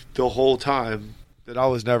believed the whole time that I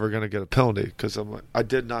was never going to get a penalty, because I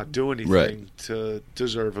did not do anything to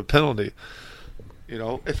deserve a penalty.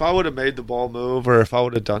 If I would have made the ball move, or if I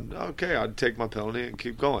would have done okay, I'd take my penalty and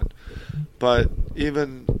keep going. But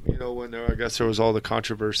even when I guess there was all the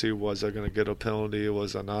controversy, was I going to get a penalty?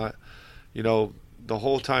 Was I not? The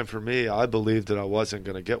whole time for me, I believed that I wasn't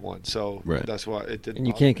going to get one. So that's why it didn't. And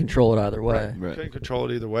you can't control it either way. Right. You can't control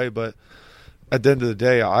it either way. But at the end of the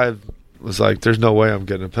day, I was like, "There's no way I'm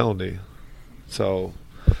getting a penalty." So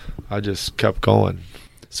I just kept going.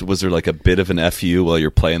 So was there like a bit of an FU while you're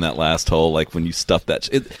playing that last hole, like when you stuffed that?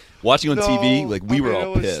 Watching on TV, like we were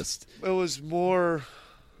all pissed. It was more,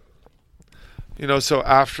 So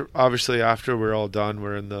after we're all done,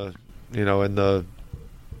 we're in the,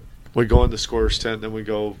 we go in the scorer's tent, then we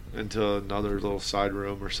go into another little side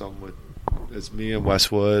room or something it's me and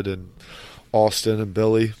Westwood and Austin and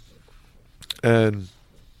Billy, and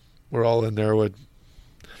we're all in there with,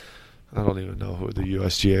 I don't even know who the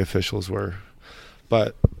USGA officials were.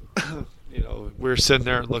 But, we're sitting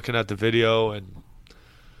there looking at the video, and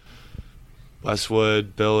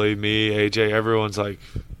Westwood, Billy, me, AJ, everyone's like,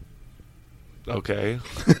 okay.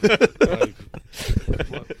 Like,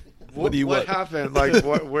 what happened? Like,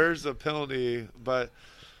 where's the penalty? But,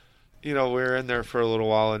 we were in there for a little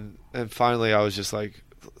while, and finally I was just like,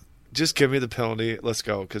 just give me the penalty. Let's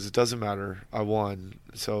go, because it doesn't matter. I won.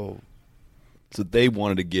 So they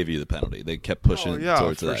wanted to give you the penalty. They kept pushing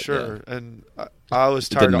towards that. Yeah, for sure. Yeah. And I was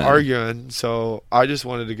tired of arguing, so I just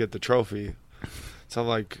wanted to get the trophy. So I'm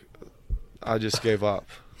like, I just gave up.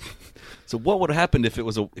 So what would have happened if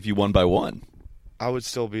you won by 1? I would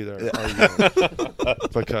still be there arguing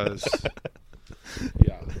because,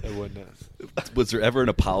 it wouldn't have. Was there ever an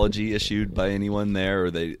apology issued by anyone there, or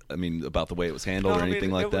about the way it was handled or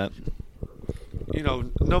anything like that?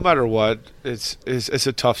 No matter what, it's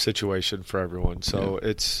a tough situation for everyone. So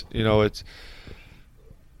it's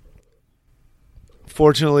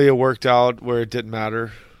fortunately it worked out where it didn't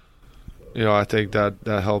matter. I think that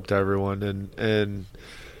helped everyone, and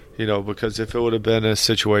because if it would have been a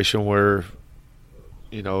situation where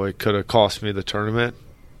it could have cost me the tournament,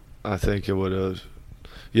 I think it would have.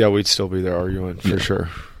 Yeah, we'd still be there arguing for sure.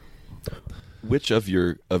 Which of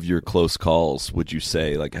your close calls would you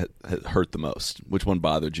say like hurt the most? Which one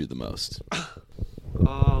bothered you the most?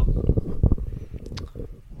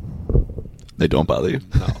 They don't bother you?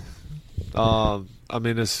 No. I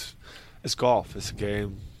mean, it's golf. It's a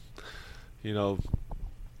game.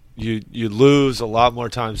 You lose a lot more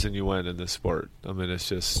times than you win in this sport. I mean, it's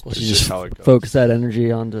just how it goes. Focus that energy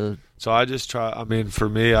onto. So I just try. I mean, for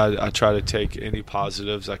me, I try to take any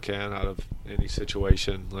positives I can out of any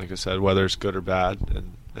situation. Like I said, whether it's good or bad,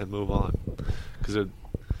 and move on. Because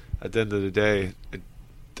at the end of the day, it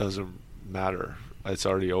doesn't matter. It's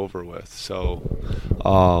already over with.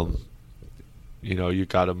 So, you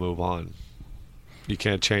got to move on. You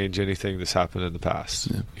can't change anything that's happened in the past.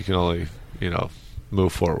 Yeah. You can only,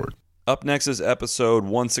 move forward. Up next is episode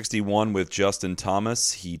 161 with Justin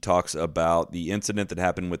Thomas. He talks about the incident that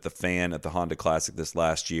happened with the fan at the Honda Classic this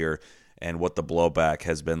last year and what the blowback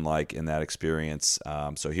has been like in that experience.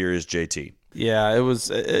 So here is JT. Yeah, it was,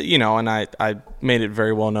 and I made it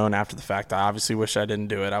very well known after the fact. I obviously wish I didn't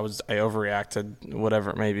do it. I overreacted, whatever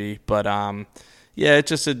it may be. But, it's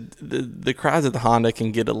just the crowds at the Honda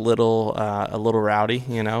can get a little rowdy,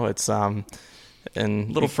 it's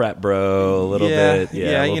and little frat bro, a little bit,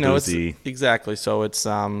 it's exactly. So it's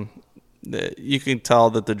you can tell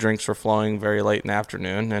that the drinks were flowing very late in the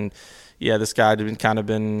afternoon. And, yeah, this guy had kind of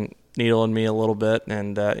been needling me a little bit.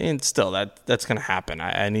 And still, that's going to happen.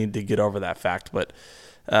 I need to get over that fact. But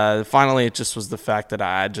finally, it just was the fact that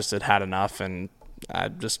I just had enough. And I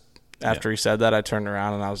just – after he said that, I turned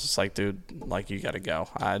around and I was just like, dude, like, you got to go.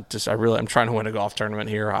 I'm trying to win a golf tournament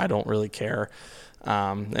here. I don't really care.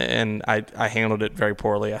 And I handled it very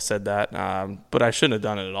poorly. I said that, but I shouldn't have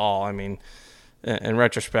done it at all. I mean, in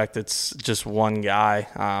retrospect, it's just one guy.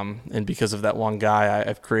 And because of that one guy,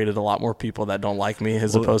 I've created a lot more people that don't like me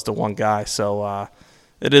as opposed to one guy. So,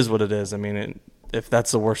 it is what it is. I mean, if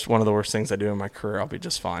that's one of the worst things I do in my career, I'll be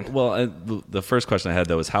just fine. Well, the first question I had,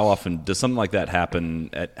 though, is how often does something like that happen?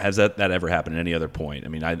 Has that ever happened at any other point? I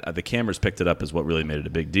mean, the cameras picked it up as what really made it a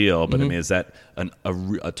big deal, but I mean, is that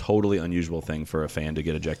a totally unusual thing for a fan to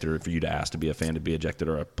get ejected, or for you to ask to be a fan to be ejected,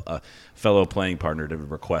 or a fellow playing partner to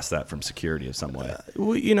request that from security of some way?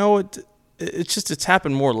 Well, it's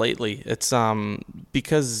happened more lately. It's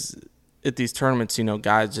because at these tournaments,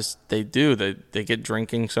 guys they get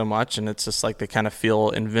drinking so much, and it's just like they kind of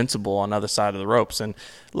feel invincible on the other side of the ropes. And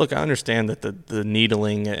look, I understand that the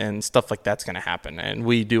needling and stuff like that's going to happen, and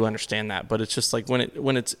we do understand that. But it's just like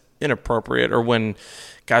when it's inappropriate, or when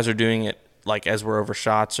guys are doing it like as we're over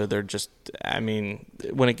shots, or they're just, I mean,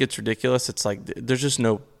 when it gets ridiculous, it's like there's just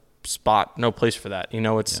no place for that.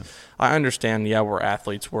 I understand. Yeah, we're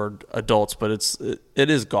athletes, we're adults, but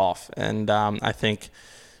it is golf, and I think.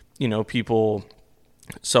 People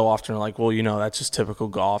so often are like, well, that's just typical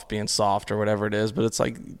golf, being soft or whatever it is. But it's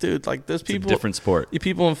like, dude, like those people, it's a different sport.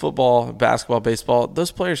 People in football, basketball, baseball,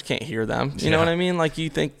 those players can't hear them. You know what I mean? Like,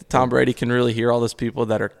 you think Tom Brady can really hear all those people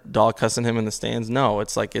that are dog cussing him in the stands? No,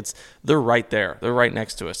 it's like they're right there. They're right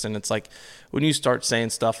next to us. And it's like when you start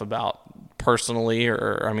saying stuff about personally,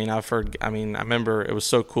 or I remember it was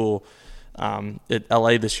so cool. At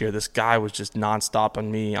LA this year, this guy was just nonstop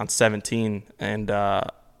on me on 17,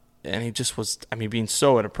 and he just was, being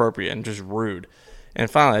so inappropriate and just rude.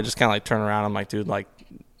 And finally, I just kind of like turned around. I'm like, dude, like,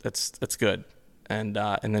 that's good. And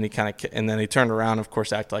then he turned around, of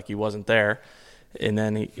course, acted like he wasn't there. And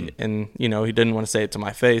then he didn't want to say it to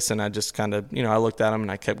my face. And I just kind of, I looked at him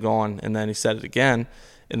and I kept going. And then he said it again.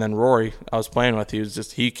 And then Rory, I was playing with,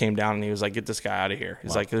 he came down and he was like, get this guy out of here.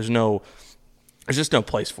 He's like, there's just no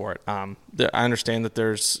place for it. I understand that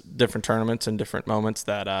there's different tournaments and different moments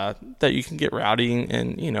that you can get rowdy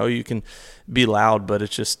and you can be loud, but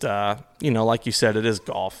it's just like you said, it is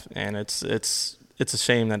golf, and it's a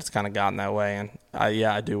shame that it's kind of gotten that way. And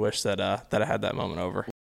I do wish that I had that moment over.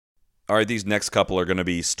 All right, these next couple are going to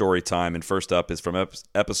be story time, and first up is from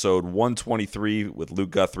episode 123 with Luke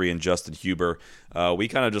Guthrie and Justin Huber. We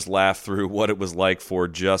kind of just laughed through what it was like for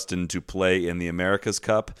Justin to play in the America's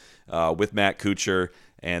Cup with Matt Kuchar,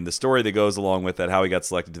 and the story that goes along with that, how he got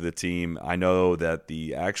selected to the team. I know that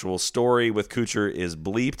the actual story with Kuchar is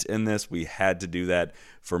bleeped in this. We had to do that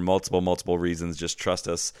for multiple reasons. Just trust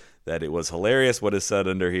us that it was hilarious what is said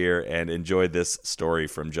under here, and enjoy this story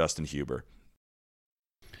from Justin Huber.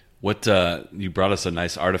 What you brought us a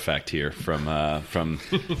nice artifact here from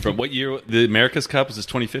what year? The America's Cup, is this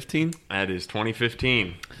 2015? That is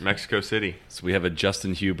 2015, Mexico City. So we have a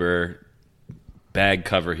Justin Huber bag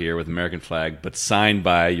cover here with American flag, but signed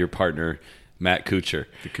by your partner Matt Kuchar,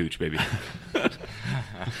 the Cooch baby.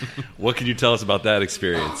 What can you tell us about that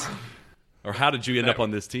experience, or how did you end up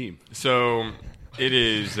on this team? So it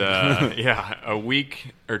is a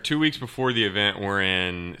week or 2 weeks before the event. We're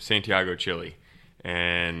in Santiago, Chile.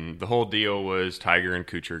 And the whole deal was Tiger and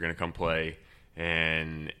Kuchar going to come play,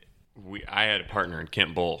 and I had a partner in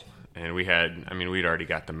Kent Bull, and we'd already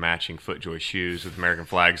got the matching FootJoy shoes with American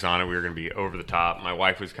flags on it. We were going to be over the top. My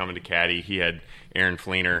wife was coming to caddy. He had Aaron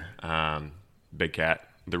Fleener, Big Cat,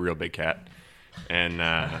 the real Big Cat,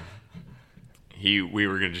 and we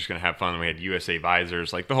were just going to have fun. We had USA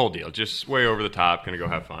visors, like the whole deal, just way over the top, going to go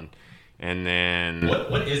have fun. And then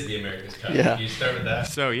what is the America's Cup? Yeah. You start with that.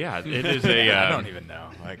 So yeah, it is a. I don't even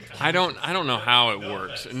know. I don't know how it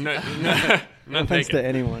works. No offense to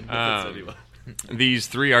anyone. These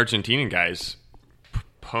three Argentinian guys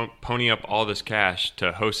pony up all this cash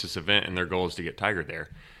to host this event, and their goal is to get Tiger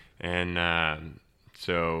there. And and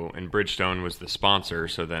Bridgestone was the sponsor.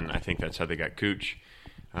 So then I think that's how they got Cooch.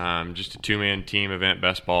 Just a 2-man team event,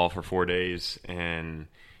 best ball for 4 days, and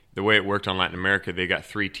the way it worked on Latin America, they got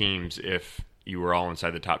 3 teams if you were all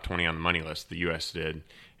inside the top 20 on the money list. The U.S. did.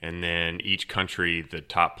 And then each country, the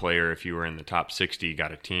top player, if you were in the top 60,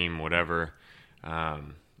 got a team, whatever.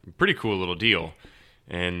 Pretty cool little deal.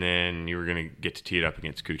 And then you were going to get to tee it up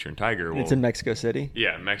against Kuchar and Tiger. It's in Mexico City?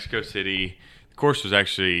 Yeah, Mexico City. The course was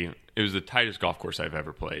it was the tightest golf course I've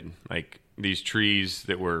ever played. Like, these trees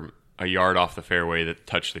that were a yard off the fairway that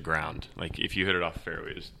touched the ground. Like if you hit it off the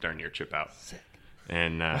fairway, it was darn near chip out. Sick.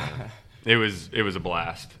 And it was a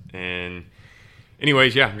blast. And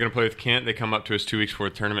anyways, yeah, I'm gonna play with Kent. They come up to us 2 weeks before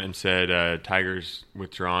the tournament and said Tiger's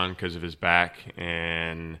withdrawn because of his back,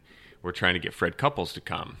 and we're trying to get Fred Couples to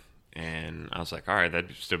come. And I was like, all right,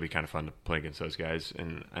 that'd still be kind of fun to play against those guys.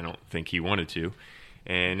 And I don't think he wanted to.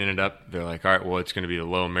 And ended up, they're like, all right, well, it's going to be the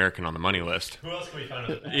low American on the money list. Who else can we find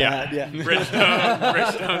with it? Yeah.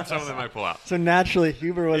 Bridgestone, some of them might pull out. So naturally,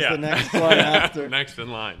 Huber was the next one after. Next in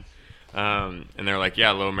line. And they're like,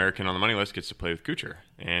 yeah, low American on the money list gets to play with Kuchar.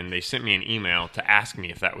 And they sent me an email to ask me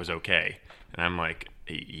if that was okay. And I'm like,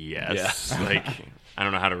 yes. Yeah. Like, I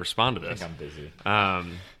don't know how to respond to this. I think I'm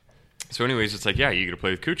busy. So anyways, it's like, yeah, you get to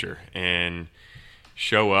play with Kuchar. And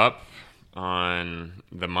show up on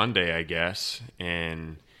the Monday, I guess,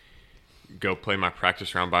 and go play my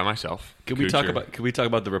practice round by myself. Can we talk about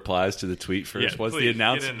the replies to the tweet first? Yeah, What's please, the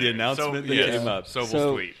announcement that came up?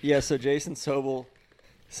 Sobel's tweet. Yeah, so Jason Sobel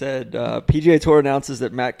said PGA Tour announces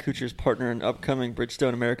that Matt Kuchar's partner in upcoming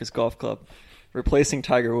Bridgestone America's Golf Club, replacing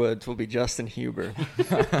Tiger Woods, will be Justin Huber.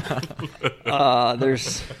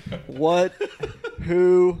 There's what,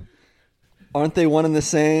 who, aren't they one and the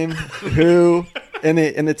same? Who? And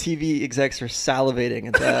the TV execs are salivating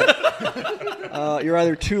at that. You're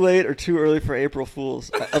either too late or too early for April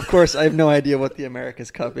Fools. Of course, I have no idea what the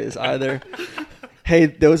America's Cup is either. Hey,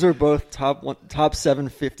 those are both top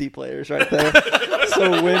 750 players right there.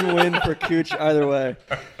 So win-win for Cooch either way.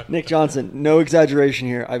 Nick Johnson, no exaggeration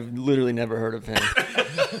here. I've literally never heard of him.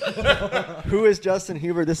 Who is Justin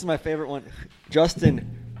Huber? This is my favorite one.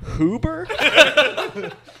 Justin Huber?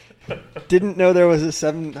 Didn't know there was a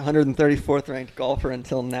 734th ranked golfer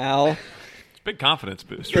until now. It's a big confidence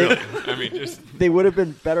boost, really. I mean, just they would have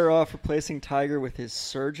been better off replacing Tiger with his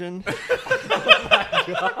surgeon.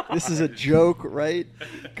 This is a joke, right?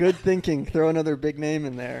 Good thinking. Throw another big name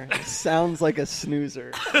in there. Sounds like a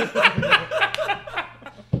snoozer.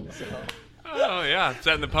 Oh yeah,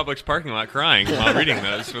 sat in the Publix parking lot crying while reading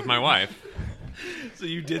those with my wife. So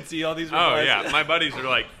you did see all these replies? Oh yeah, my buddies are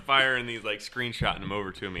like firing these, like screenshotting them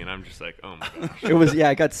over to me, and I'm just like, oh my gosh. It was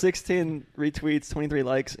I got 16 retweets, 23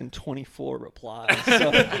 likes, and 24 replies. So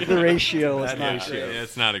the ratio was not great.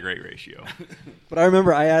 It's not a great ratio. But I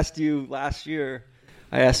remember I asked you last year.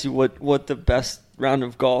 I asked you what the best round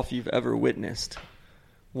of golf you've ever witnessed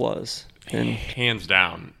was. And hands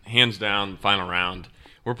down, final round.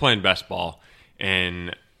 We're playing best ball,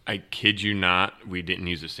 and I kid you not, we didn't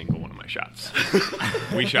use a single one of my shots.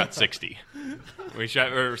 We shot 60. We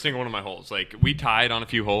shot a single one of my holes. Like we tied on a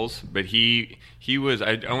few holes, but he was.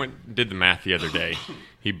 I did the math the other day.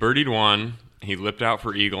 He birdied one. He lipped out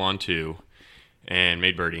for eagle on two, and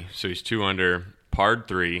made birdie. So he's 2 under, parred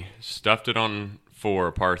 3, stuffed it on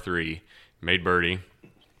 4, par 3, made birdie.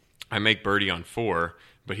 I make birdie on 4,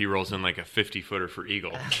 but he rolls in like a 50-footer for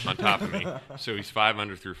eagle on top of me. So he's 5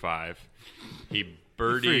 under through 5. He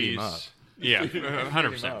birdies. Yeah,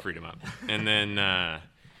 100% freed him up. And then I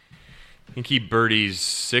think he birdies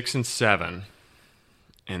 6 and 7,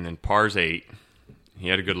 and then pars 8. He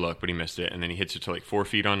had a good look, but he missed it. And then he hits it to like 4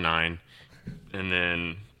 feet on 9, and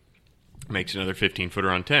then makes another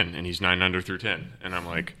 15-footer on 10, and he's 9 under through 10. And I'm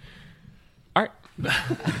like, all right,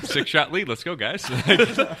 6-shot lead. Let's go, guys.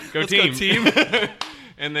 Go team.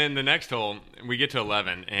 And then the next hole, we get to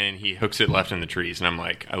 11, and he hooks it left in the trees. And I'm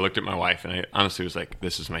like, I looked at my wife, and I honestly was like,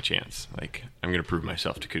 this is my chance. Like, I'm going to prove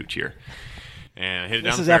myself to Cooch here. And I hit it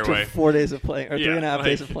down the fairway. This is after 4 days of playing, or 3.5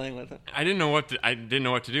 days of playing with him. I didn't know what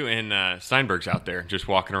to do. And Steinberg's out there just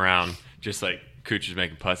walking around, just like Cooch is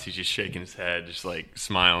making putts. He's just shaking his head, just like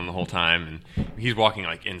smiling the whole time. And he's walking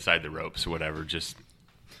like inside the ropes or whatever, just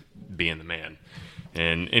being the man.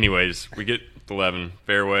 And anyways, we get 11,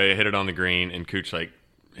 fairway, hit it on the green, and Cooch like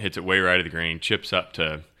hits it way right of the green, chips up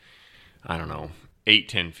to, I don't know,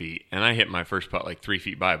 8-10 feet. And I hit my first putt like 3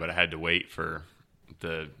 feet by, but I had to wait for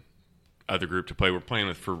the other group to play. We're playing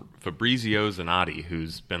with Fabrizio Zanotti,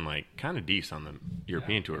 who's been like kind of decent on the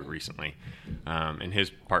European Tour recently, and his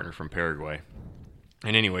partner from Paraguay.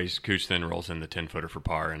 And anyways, Cooch then rolls in the 10-footer for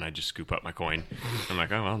par, and I just scoop up my coin. I'm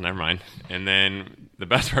like, oh, well, never mind. And then the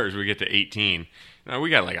best part is we get to 18. We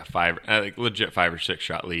got like a legit 5 or 6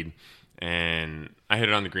 shot lead. And I hit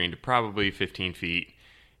it on the green to probably 15 feet,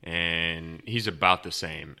 and he's about the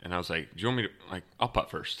same. And I was like, do you want me to, like, I'll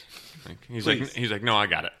putt first. Like, he's like, no, I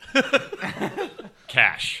got it.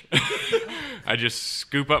 Cash. I just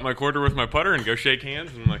scoop up my quarter with my putter and go shake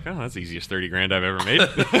hands. And I'm like, oh, that's the easiest $30,000 I've ever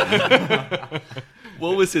made.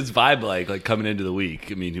 What was his vibe like coming into the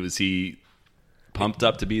week? I mean, was he pumped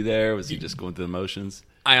up to be there? Was he just going through the motions?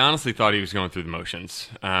 I honestly thought he was going through the motions.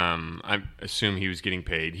 I assume he was getting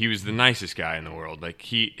paid. He was the nicest guy in the world. Like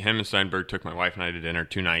him and Steinberg took my wife and I to dinner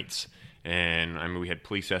 2 nights, and I mean we had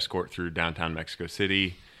police escort through downtown Mexico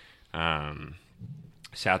City.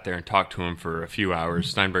 Sat there and talked to him for a few hours.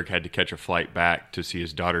 Steinberg had to catch a flight back to see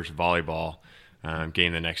his daughter's volleyball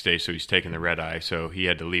game the next day, so he's taking the red eye. So he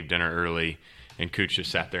had to leave dinner early, and Cooch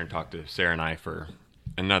just sat there and talked to Sarah and I for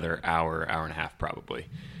another hour and a half probably.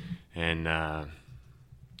 And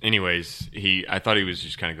anyways, I thought he was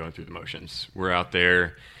just kind of going through the motions. We're out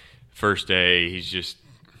there, first day, he's just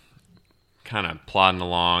kind of plodding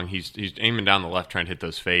along. He's aiming down the left trying to hit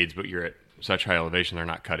those fades, but you're at such high elevation they're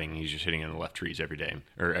not cutting. He's just hitting in the left trees every day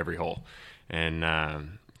or every hole. And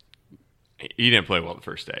he didn't play well the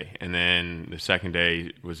first day. And then the second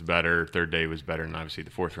day was better, third day was better, and obviously the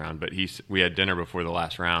fourth round. But we had dinner before the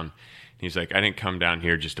last round. He's like, I didn't come down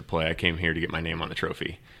here just to play. I came here to get my name on the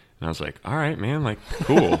trophy. And I was like, all right, man, like,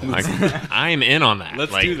 cool. Like, I'm in on that.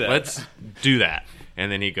 Let's do that. Let's do that.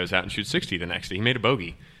 And then he goes out and shoots 60 the next day. He made a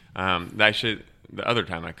bogey. The other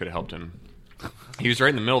time I could have helped him. He was right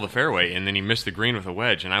in the middle of the fairway, and then he missed the green with a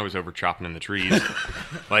wedge, and I was over chopping in the trees,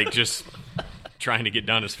 like just trying to get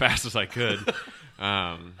done as fast as I could.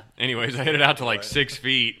 Anyways, I hit it out to like 6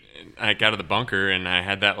 feet. I got out of the bunker, and I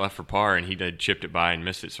had that left for par, and he chipped it by and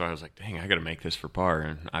missed it. So I was like, dang, I got to make this for par.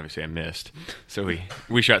 And obviously I missed. So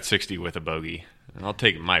we shot 60 with a bogey. And I'll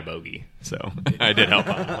take my bogey. So I did help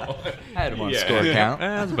on the hole. I had him on score count.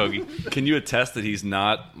 That's a bogey. Can you attest that he's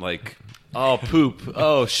not like, oh, poop,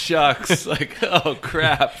 oh, shucks, like, oh,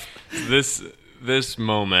 crap? This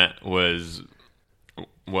moment was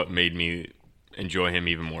what made me enjoy him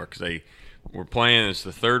even more, because we're playing, it's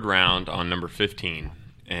the third round on number 15,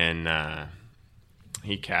 and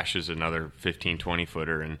he cashes another 15,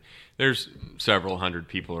 20-footer, and there's several hundred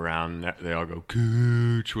people around, and they all go,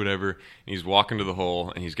 Cooch, whatever. And he's walking to the hole,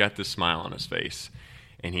 and he's got this smile on his face,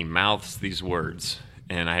 and he mouths these words,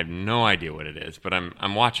 and I have no idea what it is, but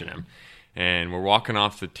I'm watching him, and we're walking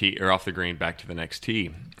off the tee or off the green back to the next tee,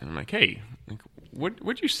 and I'm like, hey,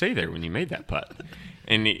 what'd you say there when you made that putt?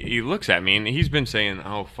 And he looks at me, and he's been saying,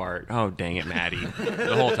 oh, fart, oh, dang it, Maddie,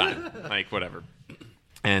 the whole time, like, whatever.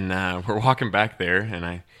 And we're walking back there, and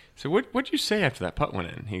I said, what'd you say after that putt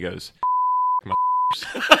went in? He goes,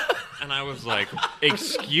 and I was like,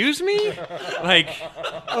 excuse me? Like,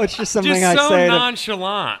 oh, it's just something just I so say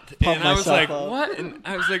nonchalant. And I was like, up. what? And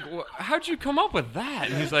I was like, how'd you come up with that?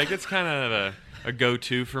 And he's like, it's kind of a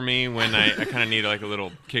go-to for me when I kind of need like a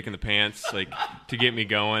little kick in the pants, like to get me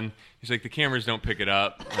going. He's like, the cameras don't pick it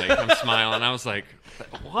up. Like, I'm smiling. I was like,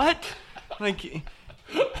 what? Like,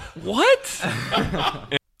 what?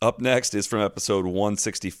 Up next is from episode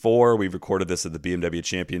 164. We recorded this at the BMW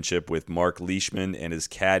Championship with Mark Leishman and his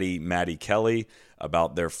caddy, Matty Kelly,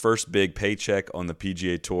 about their first big paycheck on the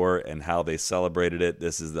PGA Tour and how they celebrated it.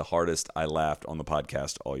 This is the hardest I laughed on the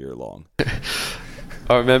podcast all year long.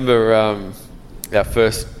 I remember our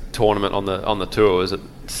first tournament on the tour was at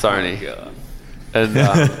Sony. Oh, and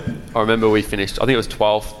I remember we finished, I think it was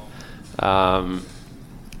 12th,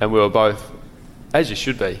 and we were both, as you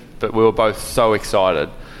should be, but we were both so excited.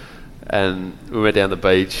 And we went down the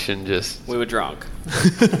beach and just... We were drunk.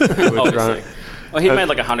 we were drunk. Well, he made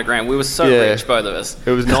like $100,000. We were so rich, both of us.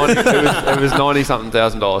 It was $90-something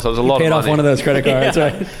thousand. So it was a lot of money. Paid off one of those credit cards,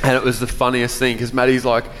 right? And it was the funniest thing because Matty's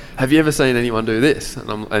like, "Have you ever seen anyone do this?"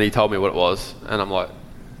 And he told me what it was, and I'm like,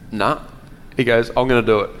 "Nah." He goes, "I'm going to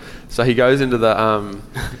do it." So he goes into the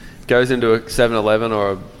goes into a 7-Eleven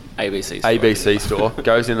or a ABC store,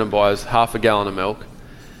 goes in and buys half a gallon of milk,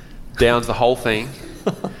 downs the whole thing.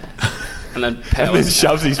 And then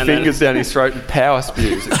shoves his fingers down his throat and power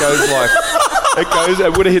spews. It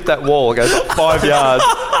would have hit that wall. It goes like 5 yards.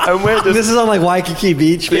 And we're just, this is on like Waikiki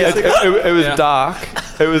Beach, basically. It was dark.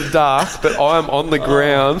 It was dark, but I'm on the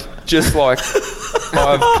ground just like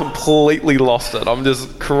I've completely lost it. I'm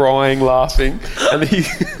just crying, laughing, and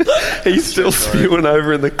he's still spewing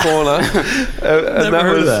over in the corner. And Never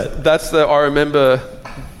heard of that. I remember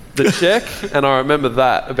the check, and I remember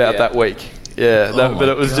that about that week. Yeah, but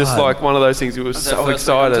it was just like one of those things. We were so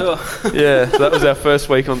excited. Yeah, so that was our first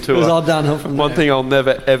week on tour. It was all downhill from there. One thing I'll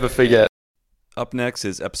never ever forget. Up next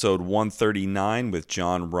is episode 139 with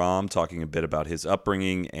John Rahm, talking a bit about his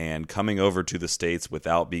upbringing and coming over to the States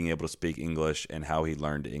without being able to speak English and how he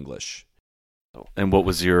learned English. And what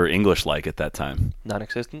was your English like at that time?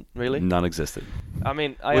 Non-existent, really. Non-existent. I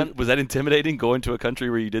mean, was that intimidating, going to a country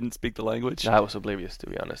where you didn't speak the language? I was oblivious, to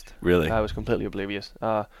be honest. Really? I was completely oblivious.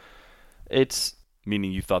 It's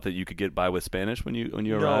meaning you thought that you could get by with Spanish when you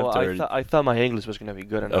arrived? No, I thought my English was going to be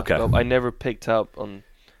good enough. Okay. I never picked up on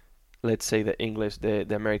let's say, the English,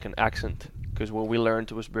 the American accent, because what we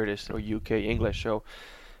learned was British or UK English. So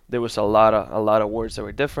there was a lot of words that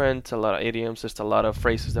were different, a lot of idioms, just a lot of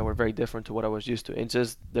phrases that were very different to what I was used to. And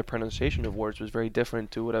just the pronunciation of words was very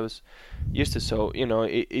different to what I was used to. So,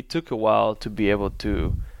 it took a while to be able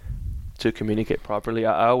to communicate properly.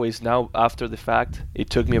 I always, now after the fact, it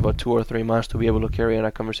took me about 2 or 3 months to be able to carry on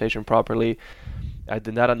a conversation properly. I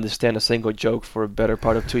did not understand a single joke for a better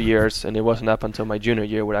part of 2 years, and it wasn't up until my junior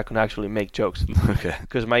year where I could actually make jokes. Okay.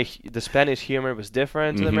 Because the Spanish humor was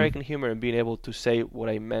different to the American humor, and being able to say what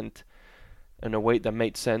I meant in a way that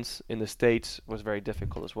made sense in the States was very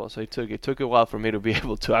difficult as well. So it took a while for me to be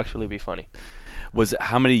able to actually be funny.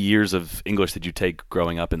 How many years of English did you take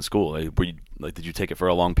growing up in school? Did you take it for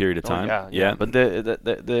a long period of time? Yeah. But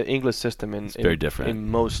the English system it's very different. In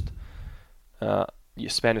most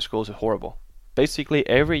Spanish schools is horrible. Basically,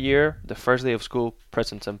 every year, the first day of school,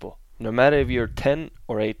 present simple. No matter if you're 10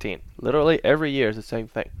 or 18. Literally, every year is the same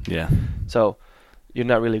thing. Yeah. So you're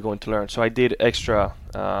not really going to learn. So I did extra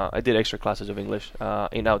classes of English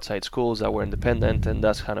in outside schools that were independent, and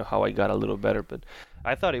that's kind of how I got a little better. But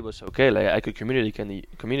I thought it was okay. Like, I could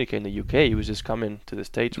communicate in the UK. It was just coming to the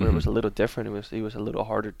States where it was a little different. It was a little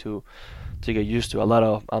harder to get used to.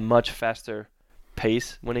 A much faster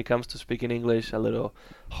pace when it comes to speaking English, a little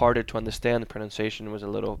harder to understand. The pronunciation was a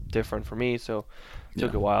little different for me, so it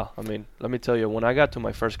took a while. I mean, let me tell you, when I got to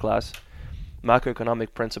my first class,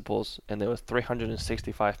 macroeconomic principles, and there was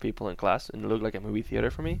 365 people in class, and it looked like a movie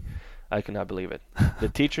theater for me, I could not believe it. The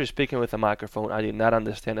teacher speaking with a microphone, I did not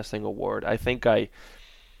understand a single word. I think I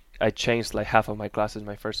changed like half of my classes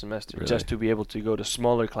my first semester just to be able to go to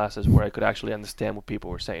smaller classes where I could actually understand what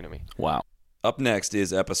people were saying to me. Wow. Up next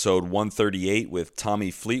is episode 138 with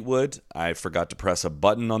Tommy Fleetwood. I forgot to press a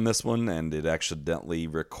button on this one, and it accidentally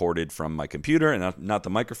recorded from my computer and not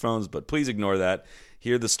the microphones, but please ignore that.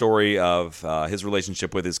 Hear the story of his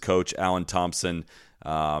relationship with his coach, Alan Thompson,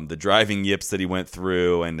 the driving yips that he went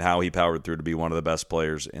through, and how he powered through to be one of the best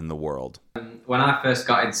players in the world. When I first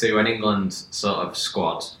got into an England sort of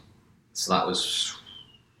squad, so that was,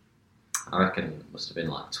 I reckon, it must have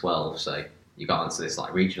been like 12, say. You got onto this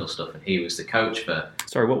like regional stuff, and he was the coach for.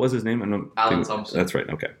 Sorry, what was his name? Alan Thompson. That's right.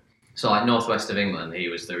 Okay. So like northwest of England, he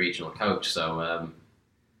was the regional coach. So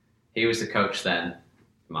he was the coach then.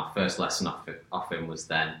 My first lesson off him was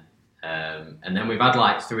then, and then we've had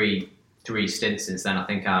like three stints since then. I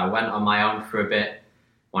think I went on my own for a bit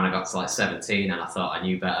when I got to like 17, and I thought I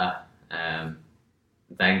knew better.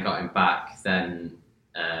 Then got him back. Then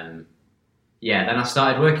I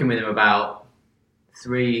started working with him about.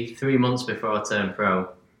 Three months before I turned pro,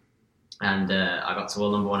 and I got to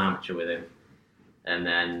world number 1 amateur with him, and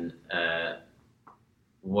then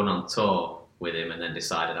won on tour with him, and then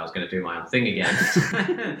decided I was going to do my own thing again.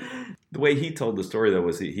 The way he told the story, though,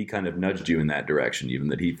 was he kind of nudged you in that direction, even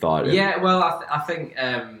that he thought. Yeah, well, I think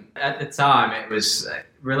at the time it was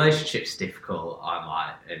relationships difficult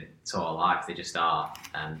on in tour life. They just are,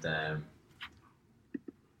 and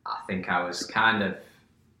I think I was kind of.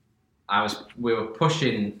 We were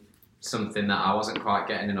pushing something that I wasn't quite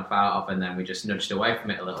getting enough out of, and then we just nudged away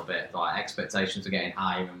from it a little bit. Like expectations were getting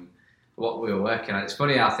higher and what we were working on. It's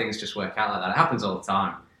funny how things just work out like that. It happens all the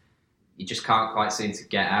time. You just can't quite seem to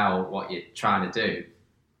get out what you're trying to do.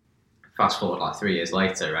 Fast forward like 3 years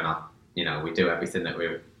later, and we do everything that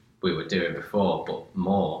we were doing before, but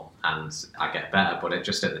more, and I get better. But it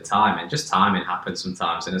just at the time, and just timing happens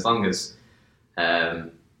sometimes. And as long as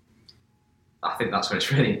I think that's where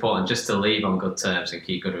it's really important, just to leave on good terms and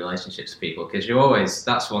keep good relationships with people, because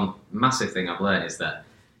that's one massive thing I've learned, is that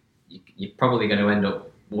you're probably going to end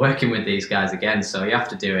up working with these guys again, so you have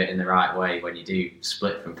to do it in the right way when you do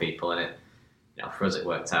split from people, and for us it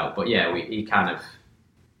worked out. But yeah, he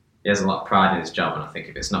has a lot of pride in his job, and I think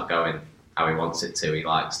if it's not going how he wants it to, he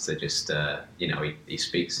likes to just he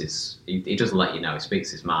speaks he doesn't let you know, he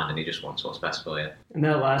speaks his mind, and he just wants what's best for you. And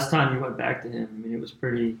that last time you went back to him, I mean, it was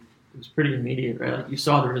pretty immediate, right? Like you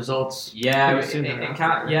saw the results. Yeah, I sent actually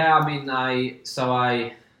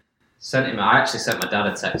sent my dad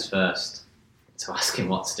a text first to ask him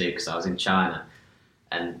what to do, because I was in China,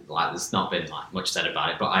 and there's not been much said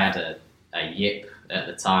about it, but I had a yip at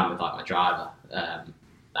the time with my driver, and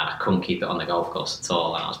I couldn't keep it on the golf course at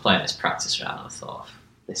all, and I was playing this practice round, and I thought,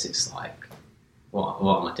 this is what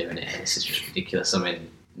am I doing here? This is just ridiculous. I'm in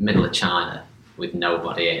the middle of China with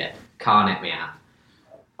nobody here, can't hit me out.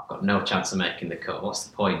 Got no chance of making the cut. What's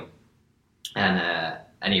the point? And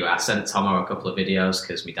anyway, I sent Tomo a couple of videos,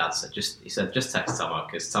 because my dad said just text Tomo,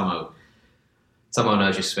 because Tomo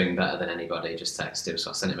knows your swing better than anybody. Just text him. So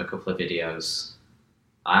I sent him a couple of videos.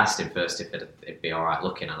 I asked him first if it'd be all right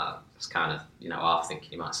looking, and I was kind of, half thinking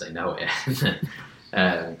he might say no here.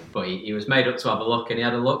 But he was made up to have a look, and he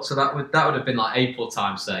had a look. So that would have been like April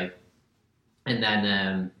time, say. And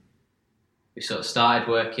then we sort of started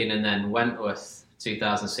working, and then Wentworth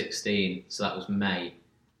 2016, so that was May,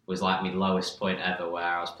 was like my lowest point ever, where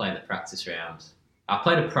I was playing the practice round. I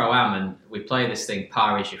played a Pro-Am, and we play this thing,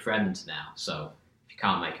 par is your friend now. So if you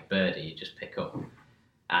can't make a birdie, you just pick up.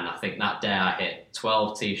 And I think that day I hit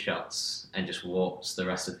 12 tee shots and just walked the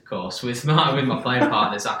rest of the course with my playing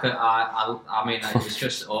partners. I mean, it was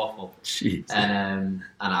just awful. Jeez. And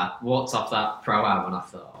I walked off that Pro-Am, and I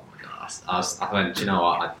thought, oh my God. I went, do you know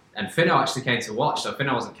what? And Finno actually came to watch. So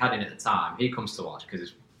Finno wasn't caddying at the time. He comes to watch because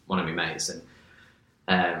he's one of my mates. And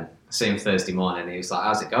I see him Thursday morning, and he was like,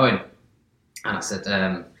 how's it going? And I said,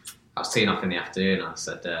 I was teeing off in the afternoon, and I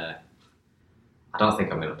said, I don't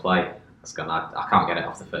think I'm going to play. I can't get it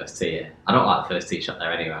off the first tee. I don't like the first tee shot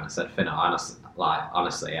there anyway. And I said, Finno,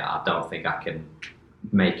 honestly, I don't think I can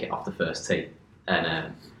make it off the first tee.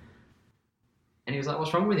 And he was like,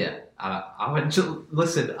 what's wrong with you? I went,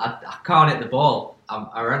 listen, I can't hit the ball. I'm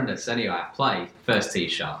horrendous. Anyway, I play first tee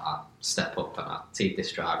shot. I step up and I teed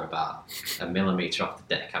this driver about a millimetre off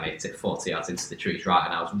the deck, and I hit it 40 yards into the trees right,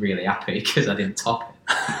 and I was really happy because I didn't top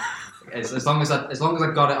it. as long as I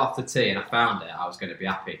got it off the tee and I found it, I was going to be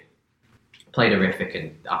happy. Played horrific,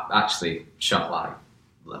 and I actually shot like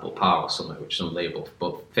level par or something, which is unbelievable.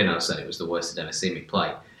 But Finno said it was the worst he'd ever seen me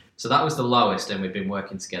play. So that was the lowest, and we'd been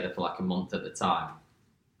working together for like a month at the time.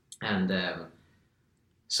 And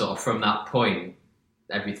sort of from that point,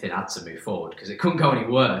 everything had to move forward because it couldn't go any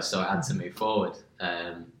worse, so it had to move forward.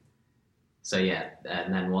 So yeah,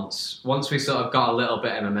 and then once we sort of got a little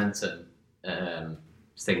bit of momentum,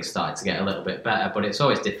 things started to get a little bit better, but it's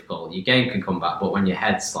always difficult. Your game can come back, but when your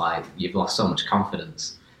head's like, you've lost so much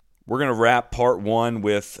confidence. We're going to wrap part one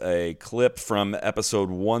with a clip from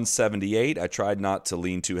episode 178. I tried not to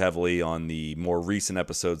lean too heavily on the more recent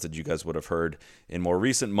episodes that you guys would have heard in more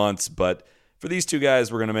recent months, but for these two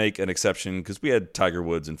guys, we're going to make an exception because we had Tiger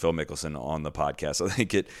Woods and Phil Mickelson on the podcast. I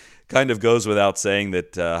think it kind of goes without saying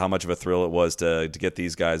that how much of a thrill it was to get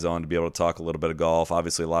these guys on, to be able to talk a little bit of golf.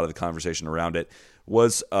 Obviously, a lot of the conversation around it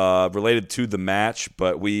was related to the match,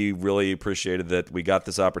 but we really appreciated that we got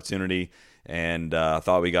this opportunity and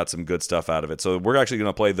thought we got some good stuff out of it. So we're actually going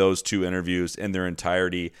to play those two interviews in their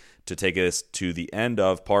entirety to take us to the end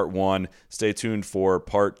of part one. Stay tuned for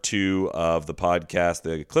part two of the podcast,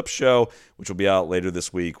 the Clip Show, which will be out later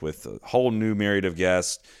this week with a whole new myriad of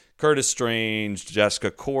guests. Curtis Strange,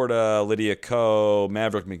 Jessica Korda, Lydia Ko,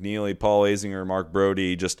 Maverick McNeely, Paul Azinger, Mark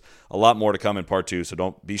Brody, just a lot more to come in part two. So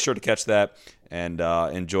don't be sure to catch that and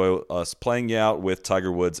enjoy us playing you out with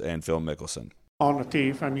Tiger Woods and Phil Mickelson. On the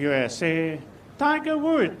tee from USA, Tiger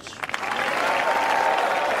Woods.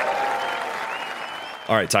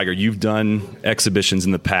 All right, Tiger, you've done exhibitions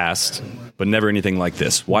in the past, but never anything like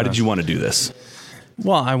this. Why did you want to do this?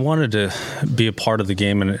 Well, I wanted to be a part of the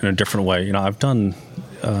game in a different way. You know, I've done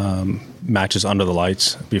matches under the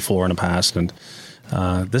lights before in the past, and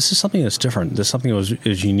this is something that's different. This is something that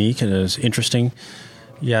is unique and is interesting.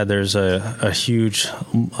 Yeah, there's a huge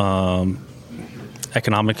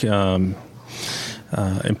economic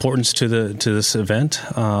importance to this event,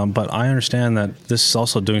 but I understand that this is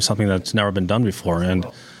also doing something that's never been done before, and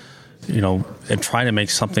and trying to make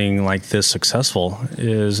something like this successful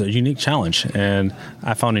is a unique challenge, and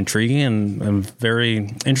I found intriguing and I'm very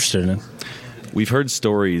interested in it. We've heard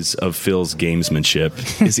stories of Phil's gamesmanship.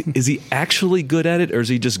 Is he actually good at it, or is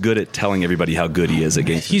he just good at telling everybody how good he is at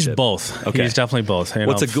gamesmanship? He's both. Okay. He's definitely both.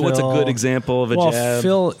 What's a good example of a jab?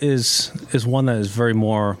 Phil is one that is very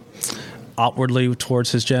more outwardly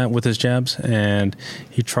towards his jab with his jabs, and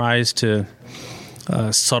he tries to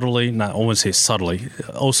subtly, not I wouldn't say subtly,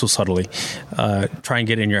 also subtly, try and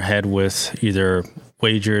get in your head with either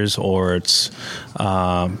wagers or it's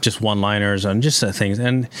just one-liners and just things.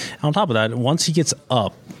 And on top of that, once he gets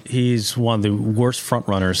up, he's one of the worst front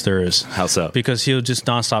runners there is. How so? Because he'll just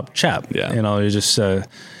nonstop chat. Yeah. He just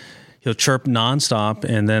he'll chirp nonstop,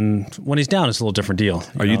 and then when he's down, it's a little different deal.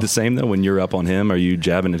 Are you the same though? When you're up on him, are you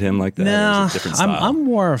jabbing at him like that? No, or is it different style? I'm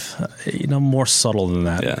more more subtle than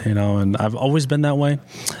that. Yeah. And I've always been that way.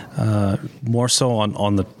 More so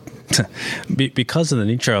on the because of the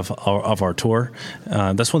nature of our tour.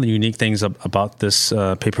 That's one of the unique things about this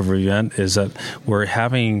pay-per-view event is that we're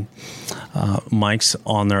having mics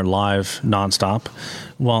on there live nonstop.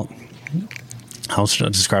 Well, I was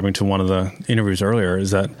describing to one of the interviews earlier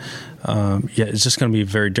is that yeah, it's just going to be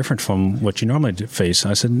very different from what you normally face.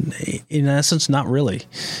 I said, in essence, not really,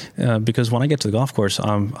 because when I get to the golf course,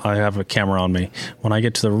 I have a camera on me. When I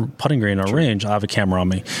get to the putting green or range, I have a camera on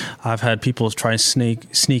me. I've had people try to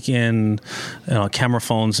sneak in camera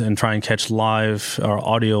phones and try and catch live or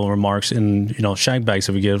audio remarks in shag bags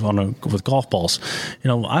that we give with golf balls.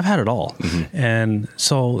 I've had it all, and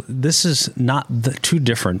so this is not too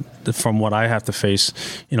different from what I have to face,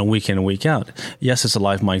 week in and week out. Yes, it's a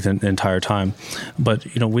live mic the entire time, but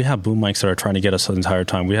we have boom mics that are trying to get us the entire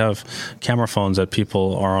time. We have camera phones that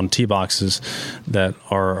people are on tee boxes that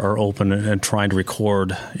are open and trying to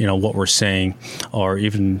record, what we're saying, or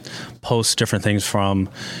even post different things from.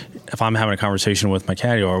 If I'm having a conversation with my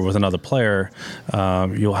caddy or with another player,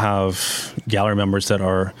 you'll have gallery members that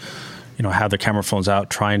are. Have their camera phones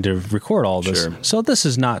out trying to record all this. Sure. So this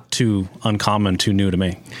is not too uncommon, too new to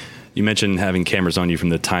me. You mentioned having cameras on you from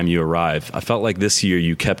the time you arrived. I felt like this year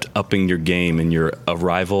you kept upping your game in your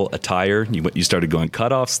arrival attire. You started going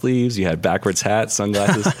cutoff sleeves. You had backwards hats,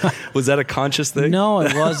 sunglasses. Was that a conscious thing? No,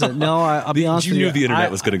 it wasn't. No, I'll be honest with you. You knew the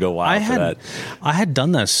internet was going to go wild for that. I had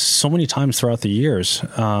done this so many times throughout the years.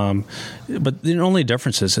 But the only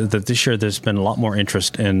difference is that this year there's been a lot more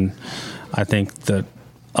interest in, I think,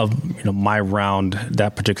 of my round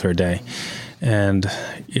that particular day. And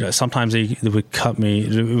sometimes they would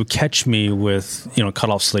catch me with cut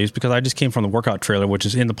off sleeves because I just came from the workout trailer, which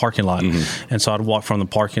is in the parking lot, and so I'd walk from the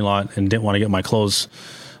parking lot and didn't want to get my clothes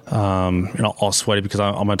all sweaty because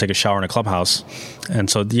I'm going to take a shower in a clubhouse. And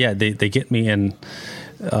so they get me in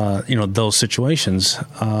those situations,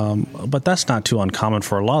 but that's not too uncommon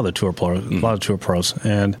for a lot of the tour pros.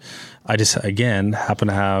 And I just again happen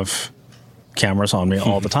to have cameras on me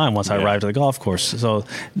all the time once I arrive at the golf course. So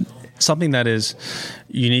something that is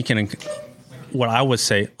unique and what I would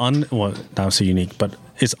say, not so unique, but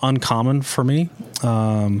is uncommon for me,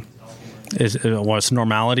 was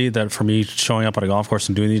normality that for me showing up at a golf course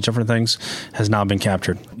and doing these different things has now been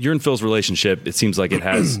captured. Your and Phil's relationship, it seems like it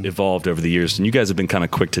has evolved over the years, and you guys have been kind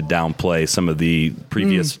of quick to downplay some of the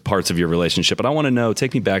previous parts of your relationship. But I want to know,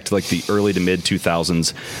 take me back to like the early to mid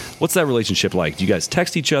 2000s. What's that relationship like? Do you guys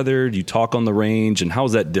text each other? Do you talk on the range? And how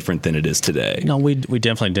is that different than it is today? No, we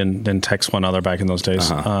definitely didn't text one another back in those days.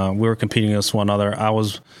 We were competing against one another. I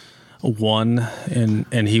was 1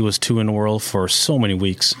 and he was 2 in the world for so many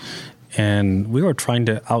weeks. And we were trying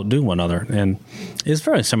to outdo one another. And it's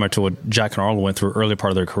very similar to what Jack and Arlo went through early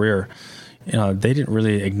part of their career. They didn't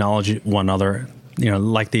really acknowledge one another,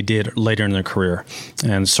 like they did later in their career.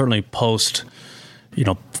 And certainly post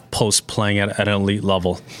playing at an elite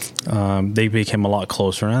level, they became a lot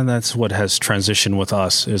closer. And that's what has transitioned with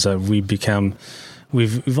us, is that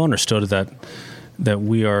we've understood that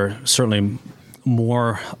we are certainly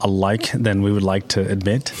more alike than we would like to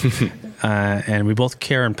admit. And we both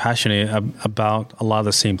care and passionate about a lot of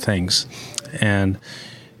the same things. And,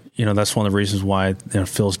 that's one of the reasons why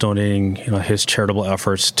Phil's donating, his charitable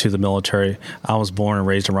efforts to the military. I was born and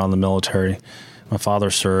raised around the military. My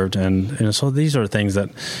father served. And so these are things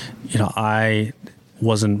that, I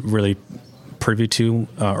wasn't really privy to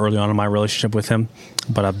early on in my relationship with him,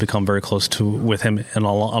 but I've become very close with him in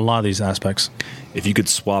a lot of these aspects. If you could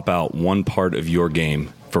swap out one part of your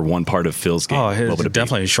game for one part of Phil's game, what would it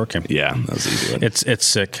definitely be? A short game. Yeah, that was easy. It's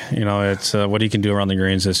sick. It's what he can do around the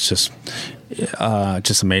greens. It's just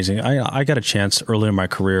amazing. I got a chance early in my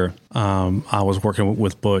career. I was working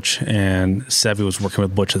with Butch, and Sevi was working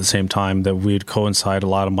with Butch at the same time. That we'd coincide a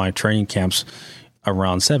lot of my training camps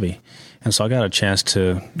around Sevi, and so I got a chance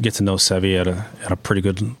to get to know Sevi at a pretty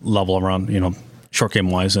good level around short game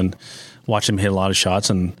wise, and watch him hit a lot of shots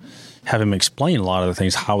and have him explain a lot of the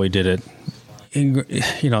things, how he did it.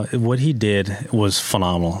 What he did was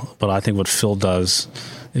phenomenal, but I think what Phil does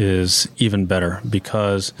is even better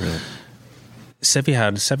because Sevi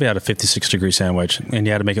had a 56-degree sandwich, and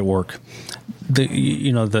you had to make it work.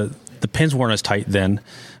 The pins weren't as tight then,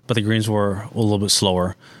 but the greens were a little bit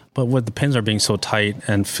slower. But with the pins are being so tight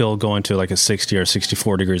and Phil going to like a 60 or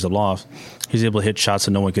 64 degrees of loft, he's able to hit shots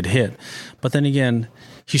that no one could hit. But then again,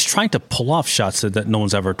 he's trying to pull off shots that no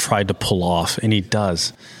one's ever tried to pull off, and he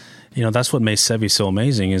does. That's what made Sevi so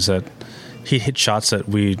amazing, is that he hit shots that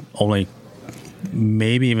we only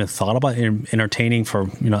maybe even thought about entertaining for a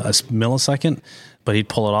millisecond, but he'd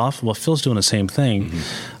pull it off. Well, Phil's doing the same thing.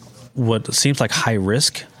 What seems like high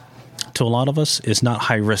risk to a lot of us is not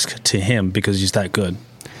high risk to him because he's that good.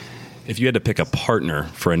 If you had to pick a partner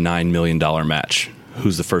for a $9 million match,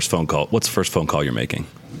 who's the first phone call? What's the first phone call you're making?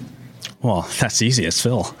 Well, that's easy. It's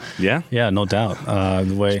Phil. Yeah? Yeah, no doubt.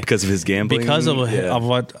 Because of his gambling? Because of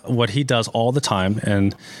what he does all the time,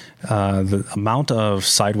 and the amount of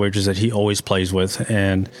side wagers that he always plays with,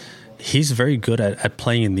 and he's very good at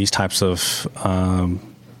playing in these type of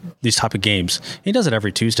games. He does it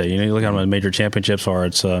every Tuesday. You look at him at major championships or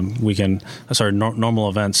it's normal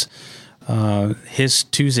events. His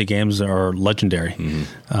Tuesday games are legendary.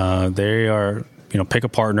 They are, pick a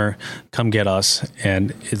partner, come get us, and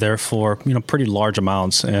they're for pretty large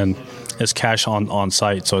amounts, and it's cash on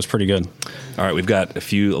site, so it's pretty good. All right, we've got a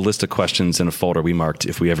list of questions in a folder we marked.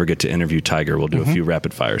 If we ever get to interview Tiger, we'll do a few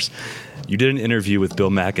rapid fires. You did an interview with Bill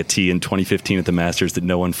McAtee in 2015 at the Masters that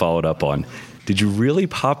no one followed up on. Did you really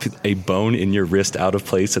pop a bone in your wrist out of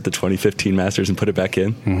place at the 2015 Masters and put it back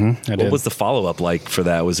in? I did. What was the follow-up like for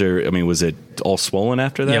that? Was it all swollen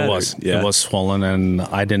after that? Yeah, it was. It was swollen, and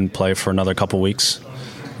I didn't play for another couple weeks.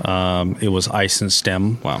 It was ice and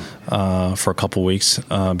stem for a couple weeks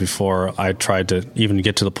before I tried to even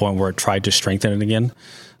get to the point where it tried to strengthen it again,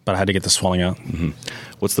 but I had to get the swelling out.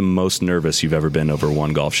 What's the most nervous you've ever been over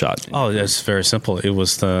one golf shot? Oh, it's very simple. It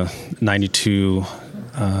was the 92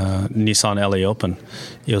 Nissan LA Open.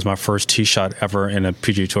 It was my first tee shot ever in a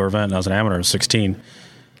PGA Tour event. I was an amateur at 16,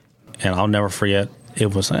 and I'll never forget.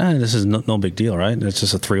 It was this is no big deal, right? It's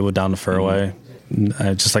just a 3-wood down the fairway,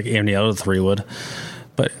 just like any other 3-wood.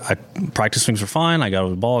 But practice swings were fine. I got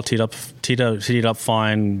the ball teed it up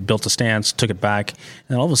fine, built a stance, took it back,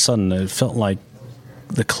 and all of a sudden it felt like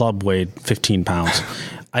the club weighed 15 pounds.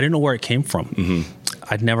 I didn't know where it came from.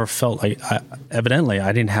 I'd never felt like, evidently,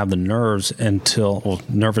 I didn't have the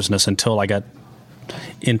nervousness until I got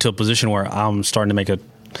into a position where I'm starting to make a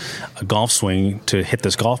golf swing to hit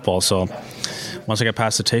this golf ball. So once I get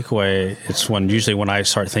past the takeaway, it's usually when I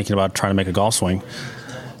start thinking about trying to make a golf swing.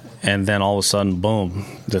 And then all of a sudden, boom,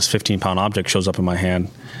 this 15-pound object shows up in my hand.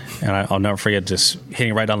 And I'll never forget just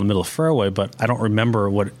hitting right down the middle of the fairway, but I don't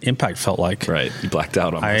remember what impact felt like. Right. You blacked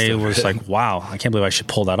out on it. I was like, wow, I can't believe I should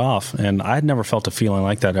pull that off. And I had never felt a feeling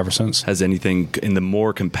like that ever since. Has anything in the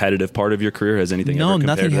more competitive part of your career, ever compared to that? No,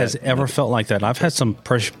 nothing has ever felt like that. I've had some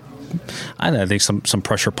pressure. I think some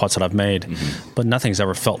pressure putts that I've made, but nothing's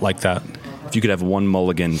ever felt like that. If you could have one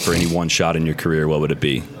mulligan for any one shot in your career, what would it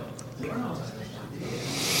be?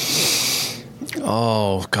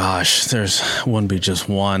 Oh gosh, wouldn't be just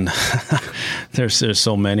one. there's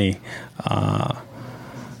so many. I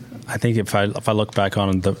think if I look back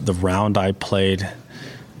on the round I played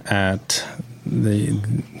at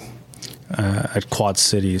at Quad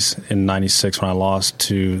Cities in '96 when I lost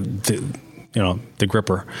to the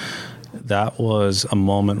Gripper, that was a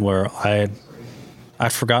moment where I'd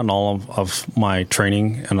forgotten all of my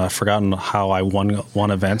training, and I'd forgotten how I won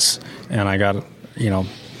events, and I got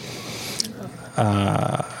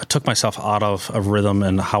took myself out of a rhythm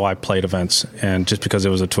and how I played events, and just because it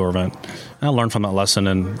was a tour event. And I learned from that lesson,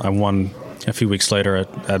 and I won a few weeks later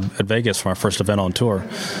at Vegas for my first event on tour.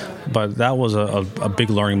 But that was a big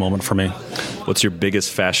learning moment for me. What's your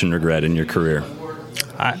biggest fashion regret in your career?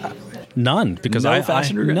 None, because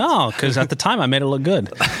because at the time I made it look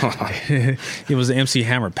good. It was the MC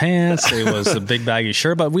Hammer pants, it was the big baggy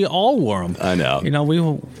shirt, but we all wore them. I know.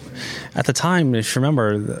 We at the time, if you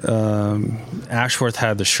remember, Ashworth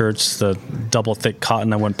had the shirts, the double thick cotton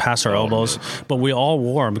that went past our elbows, but we all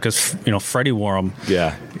wore them because Freddie wore them.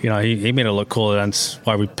 Yeah. He made it look cool. That's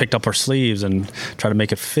why we picked up our sleeves and tried to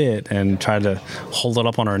make it fit and tried to hold it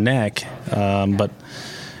up on our neck. But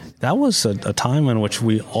that was a time in which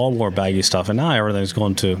we all wore baggy stuff, and now everything's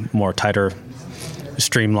going to more tighter,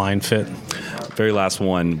 streamlined fit. Very last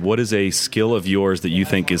one. What is a skill of yours that you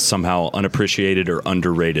think is somehow unappreciated or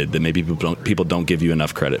underrated that maybe people don't give you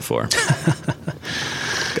enough credit for?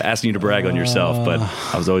 Asking you to brag on yourself, but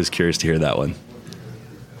I was always curious to hear that one.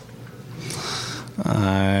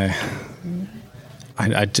 I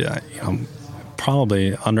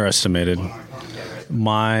probably underestimated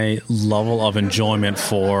my level of enjoyment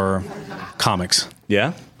for comics.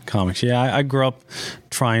 Yeah? Comics. Yeah, I grew up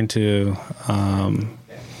trying to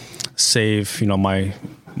save,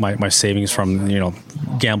 my savings from,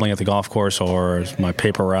 gambling at the golf course or my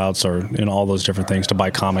paper routes or, all those different things to buy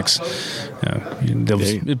comics. There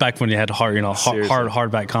was back when you had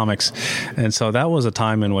hardback comics. And so that was a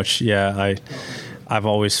time in which, I've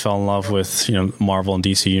always fell in love with Marvel and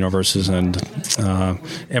DC universes, and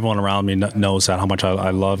everyone around me knows that how much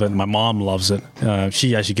I love it. My mom loves it.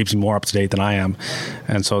 She actually keeps me more up to date than I am,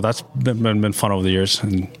 and so that's been fun over the years.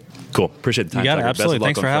 And cool, appreciate the time. You got it, absolutely.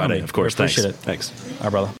 Thanks for having me. Of course, appreciate it. Thanks. All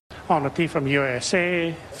right, brother. On the tee from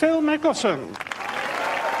USA, Phil Mickelson.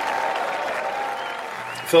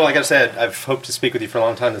 Phil, I got to say, I've hoped to speak with you for a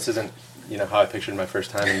long time. This isn't how I pictured my first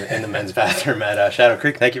time in the men's bathroom at Shadow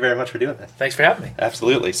Creek. Thank you very much for doing this. Thanks for having me.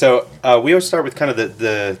 Absolutely. So we always start with kind of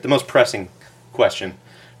the most pressing question,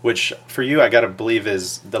 which for you I got to believe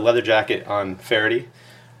is the leather jacket on Faraday.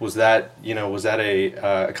 Was that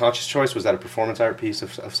a conscious choice? Was that a performance art piece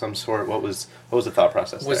of some sort? What was the thought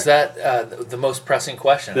process? Was there? that the most pressing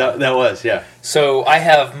question? That was, yeah. So I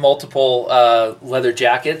have multiple leather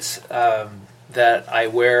jackets that I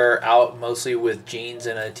wear out mostly with jeans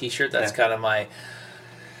and a t-shirt. That's kind of my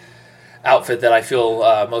outfit that I feel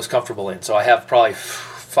most comfortable in. So I have probably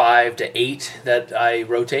 5 to 8 that I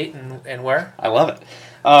rotate and wear. I love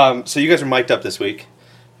it. So you guys are mic'd up this week.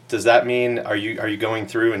 Does that mean are you going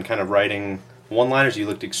through and kind of writing one-liners? You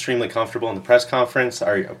looked extremely comfortable in the press conference.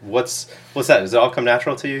 What's that? Does it all come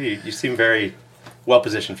natural to you? You seem very well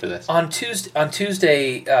positioned for this. On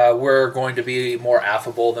Tuesday, we're going to be more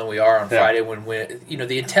affable than we are on Friday. When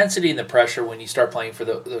the intensity and the pressure when you start playing for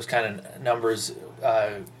those kind of numbers,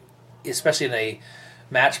 especially in a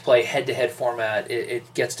match play head-to-head format,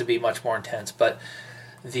 it gets to be much more intense. But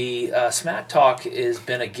the smack talk has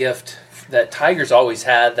been a gift that Tiger's always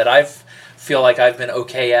had, that I feel like I've been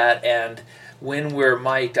okay at, and when we're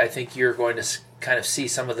mic'd, I think you're going to kind of see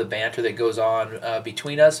some of the banter that goes on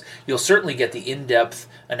between us. You'll certainly get the in-depth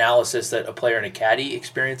analysis that a player and a caddy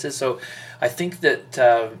experiences. So I think that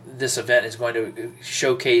this event is going to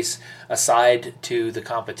showcase a side to the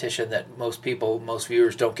competition that most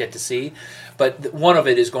viewers don't get to see. But one of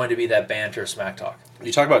it is going to be that banter smack talk.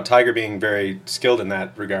 You talk about Tiger being very skilled in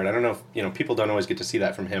that regard. I don't know if people don't always get to see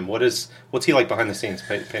that from him. What's he like behind the scenes?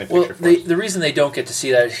 Paint a picture for us. The reason they don't get to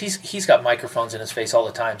see that is he's got microphones in his face all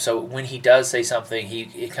the time. So when he does say something,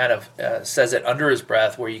 he kind of says it under his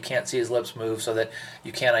breath, where you can't see his lips move, so that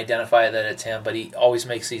you can't identify that it's him. But he always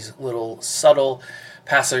makes these little subtle,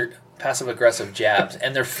 passive-aggressive jabs,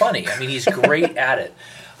 and they're funny. I mean, he's great at it.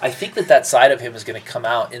 I think that side of him is going to come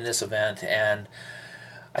out in this event, and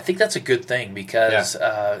I think that's a good thing, because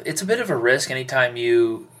it's a bit of a risk anytime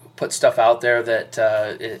you put stuff out there that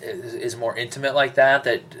is more intimate like that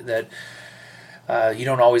you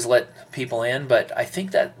don't always let people in. But I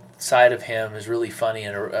think that side of him is really funny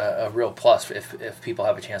and a real plus if people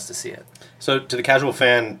have a chance to see it. So to the casual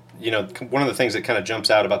fan, one of the things that kind of jumps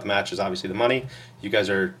out about the match is obviously the money. You guys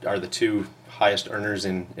are the 2 highest earners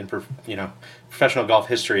in professional golf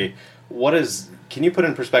history. Can you put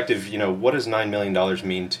in perspective, what does $9 million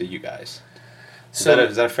mean to you guys? Is that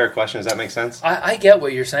a fair question? Does that make sense? I get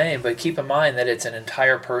what you're saying, but keep in mind that it's an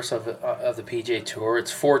entire purse of the PGA Tour.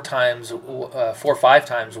 It's 4 or 5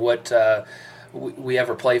 times what we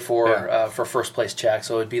ever play for first place check.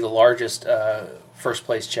 So it would be the largest first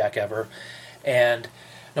place check ever. And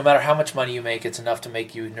no matter how much money you make, it's enough to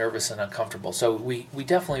make you nervous and uncomfortable. So we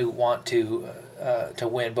definitely want to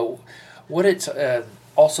win. But what it's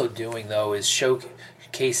also doing, though, is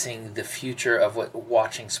showcasing the future of what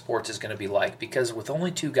watching sports is going to be like. Because with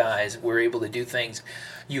only 2 guys, we're able to do things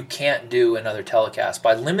you can't do in other telecasts.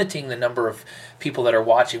 By limiting the number of people that are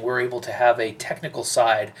watching, we're able to have a technical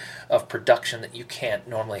side of production that you can't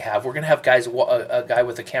normally have. We're going to have a guy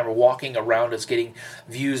with a camera walking around us, getting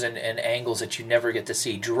views and angles that you never get to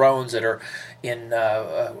see. Drones that are in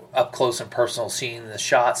up close and personal, seeing the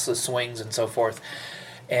shots, the swings, and so forth,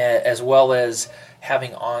 as well as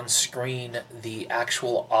having on screen the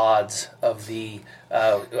actual odds of the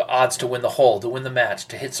odds to win the hole, to win the match,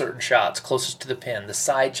 to hit certain shots closest to the pin, the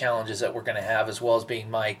side challenges that we're going to have, as well as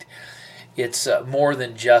being mic'd. It's more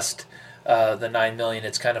than just the $9 million.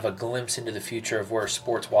 It's kind of a glimpse into the future of where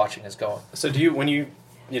sports watching is going. So do you, when you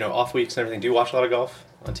off weeks and everything, do you watch a lot of golf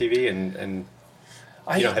on TV? And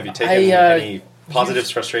have you taken any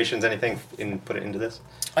positives, frustrations, anything, put it into this?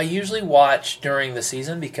 I usually watch during the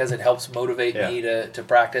season because it helps motivate me to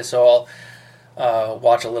practice. So I'll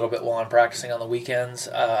watch a little bit while I'm practicing on the weekends.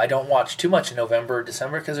 I don't watch too much in November or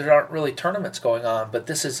December because there aren't really tournaments going on. But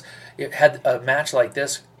had a match like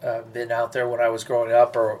this been out there when I was growing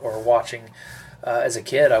up or watching as a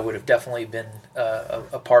kid, I would have definitely been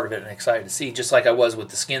a part of it and excited to see, just like I was with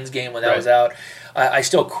the Skins game when that was out. I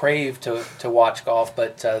still crave to watch golf,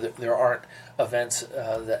 but there aren't events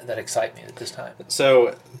that excite me at this time.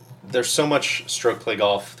 So there's so much stroke play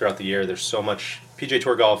golf throughout the year. There's so much PGA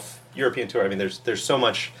Tour golf, European Tour. I mean, there's so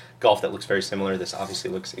much golf that looks very similar. This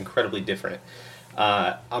obviously looks incredibly different.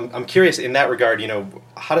 I'm curious in that regard,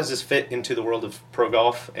 how does this fit into the world of pro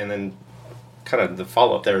golf? And then kind of the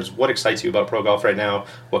follow-up there is, what excites you about pro golf right now?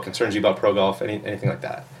 What concerns you about pro golf? Anything like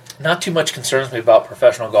that? Not too much concerns me about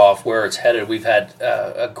professional golf, where it's headed. We've had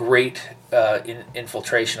a great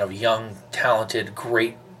infiltration of young, talented,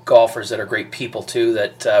 great golfers that are great people too,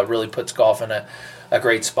 that really puts golf in a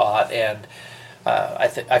great spot. And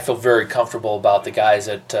I feel very comfortable about the guys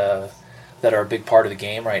that are a big part of the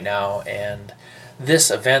game right now. And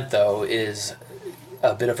this event, though, is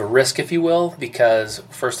a bit of a risk, if you will, because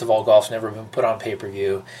first of all, golf's never been put on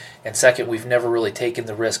pay-per-view, and second, we've never really taken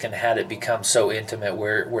the risk and had it become so intimate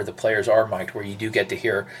where the players are mic'd, where you do get to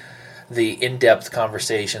hear the in-depth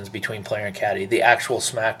conversations between player and caddy, the actual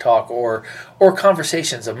smack talk, or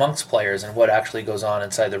conversations amongst players and what actually goes on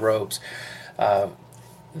inside the ropes.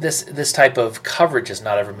 This type of coverage has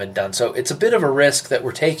not ever been done, so it's a bit of a risk that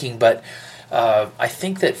we're taking, but I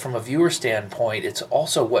think that from a viewer standpoint, it's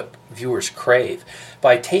also what viewers crave.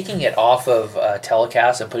 By taking it off of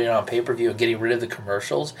telecast and putting it on pay-per-view and getting rid of the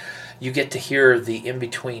commercials, you get to hear the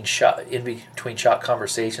in-between shot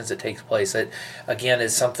conversations that takes place. That, again,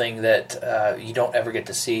 is something that you don't ever get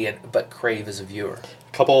to see but crave as a viewer.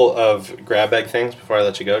 A couple of grab bag things before I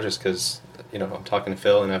let you go, just because I'm talking to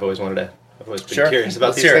Phil and I've always been curious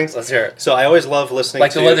about these things. Let's hear it. So I always love listening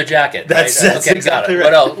like to... the leather jacket. That's okay, exactly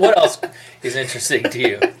got it. right. What else is interesting to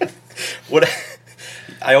you?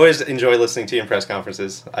 I always enjoy listening to you in press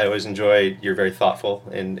conferences. I always enjoy you're very thoughtful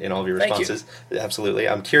in all of your responses. Thank you. Absolutely.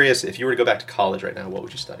 I'm curious, if you were to go back to college right now, what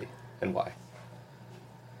would you study and why?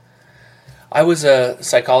 I was a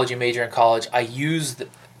psychology major in college. I used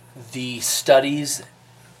the studies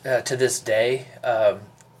to this day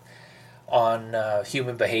on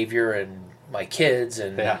human behavior and my kids,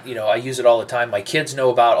 and I use it all the time. My kids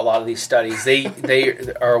know about a lot of these studies. They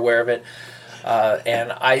are aware of it.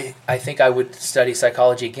 And I think I would study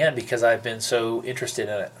psychology again because I've been so interested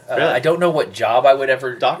in it. Really? I don't know what job I would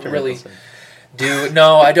ever really do.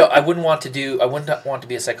 No, I don't. I wouldn't want to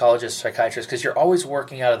be a psychologist, psychiatrist, because you're always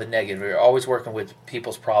working out of the negative. You're always working with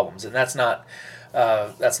people's problems, and that's not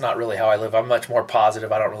really how I live. I'm much more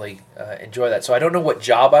positive. I don't really enjoy that. So I don't know what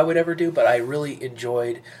job I would ever do, but I really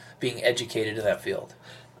enjoyed being educated in that field.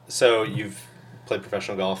 So you've played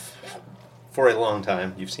professional golf for a long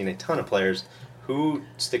time. You've seen a ton of players. Who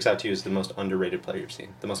sticks out to you as the most underrated player you've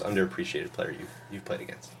seen? The most underappreciated player you've played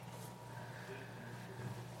against?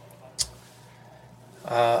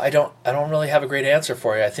 I don't really have a great answer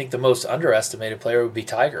for you. I think the most underestimated player would be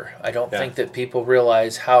Tiger. I don't think that people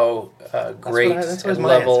realize how great and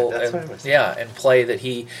level and play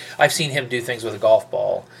that I've seen him do things with a golf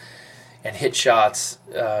ball and hit shots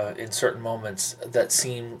in certain moments that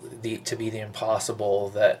seem to be the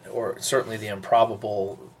impossible, or certainly the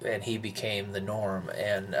improbable, and he became the norm,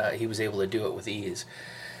 and he was able to do it with ease.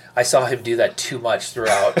 I saw him do that too much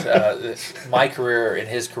throughout my career and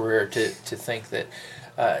his career to think that,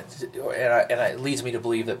 and it leads me to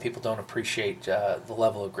believe that people don't appreciate the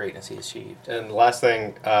level of greatness he achieved. And the last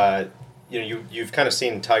thing, you've kind of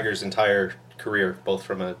seen Tiger's entire career, both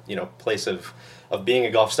from a place of being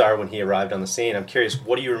a golf star when he arrived on the scene. I'm curious,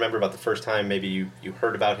 what do you remember about the first time maybe you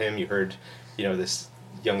heard about him, you heard, this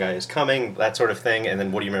young guy is coming, that sort of thing, and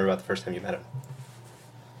then what do you remember about the first time you met him?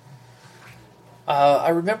 I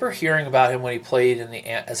remember hearing about him when he played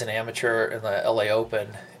as an amateur in the LA Open,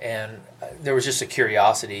 and there was just a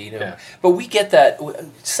curiosity, But we get that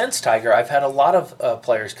since Tiger. I've had a lot of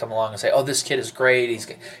players come along and say, "Oh, this kid is great.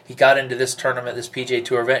 He got into this tournament, this PGA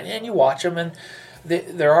Tour event," and you watch him, and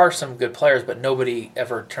there are some good players, but nobody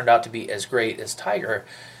ever turned out to be as great as Tiger.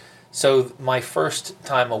 So my first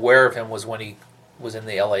time aware of him was when he was in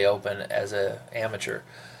the LA Open as an amateur.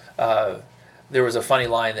 There was a funny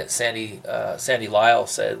line that Sandy Lyle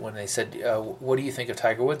said when they said, "What do you think of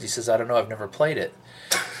Tiger Woods?" He says, "I don't know. I've never played it."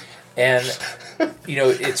 And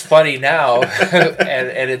it's funny now,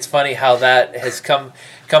 and it's funny how that has come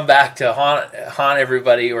back to haunt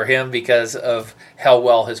everybody or him because of how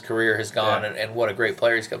well his career has gone and what a great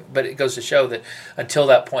player he's become. But it goes to show that until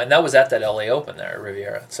that point, and that was at that LA Open there at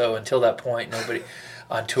Riviera. So until that point, nobody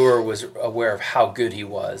on tour was aware of how good he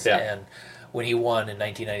was. Yeah. And when he won in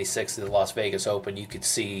 1996 at the Las Vegas Open, you could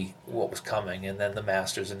see what was coming, and then the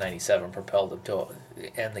Masters in '97 propelled him to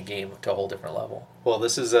end the game to a whole different level. Well,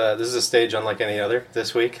 this is a stage unlike any other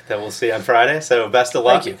this week that we'll see on Friday. So best of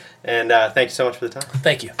luck. Thank you, and thank you so much for the time.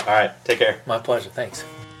 Thank you. All right, take care. My pleasure. Thanks.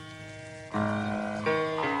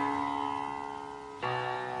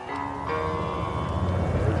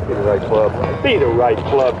 Be the right club. Be the right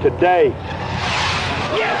club today.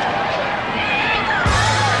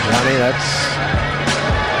 Johnny, that's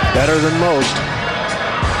better than most.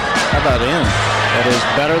 How about in? That is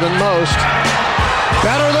better than most.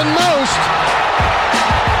 Better than most.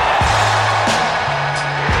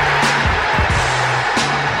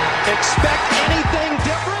 Expect anything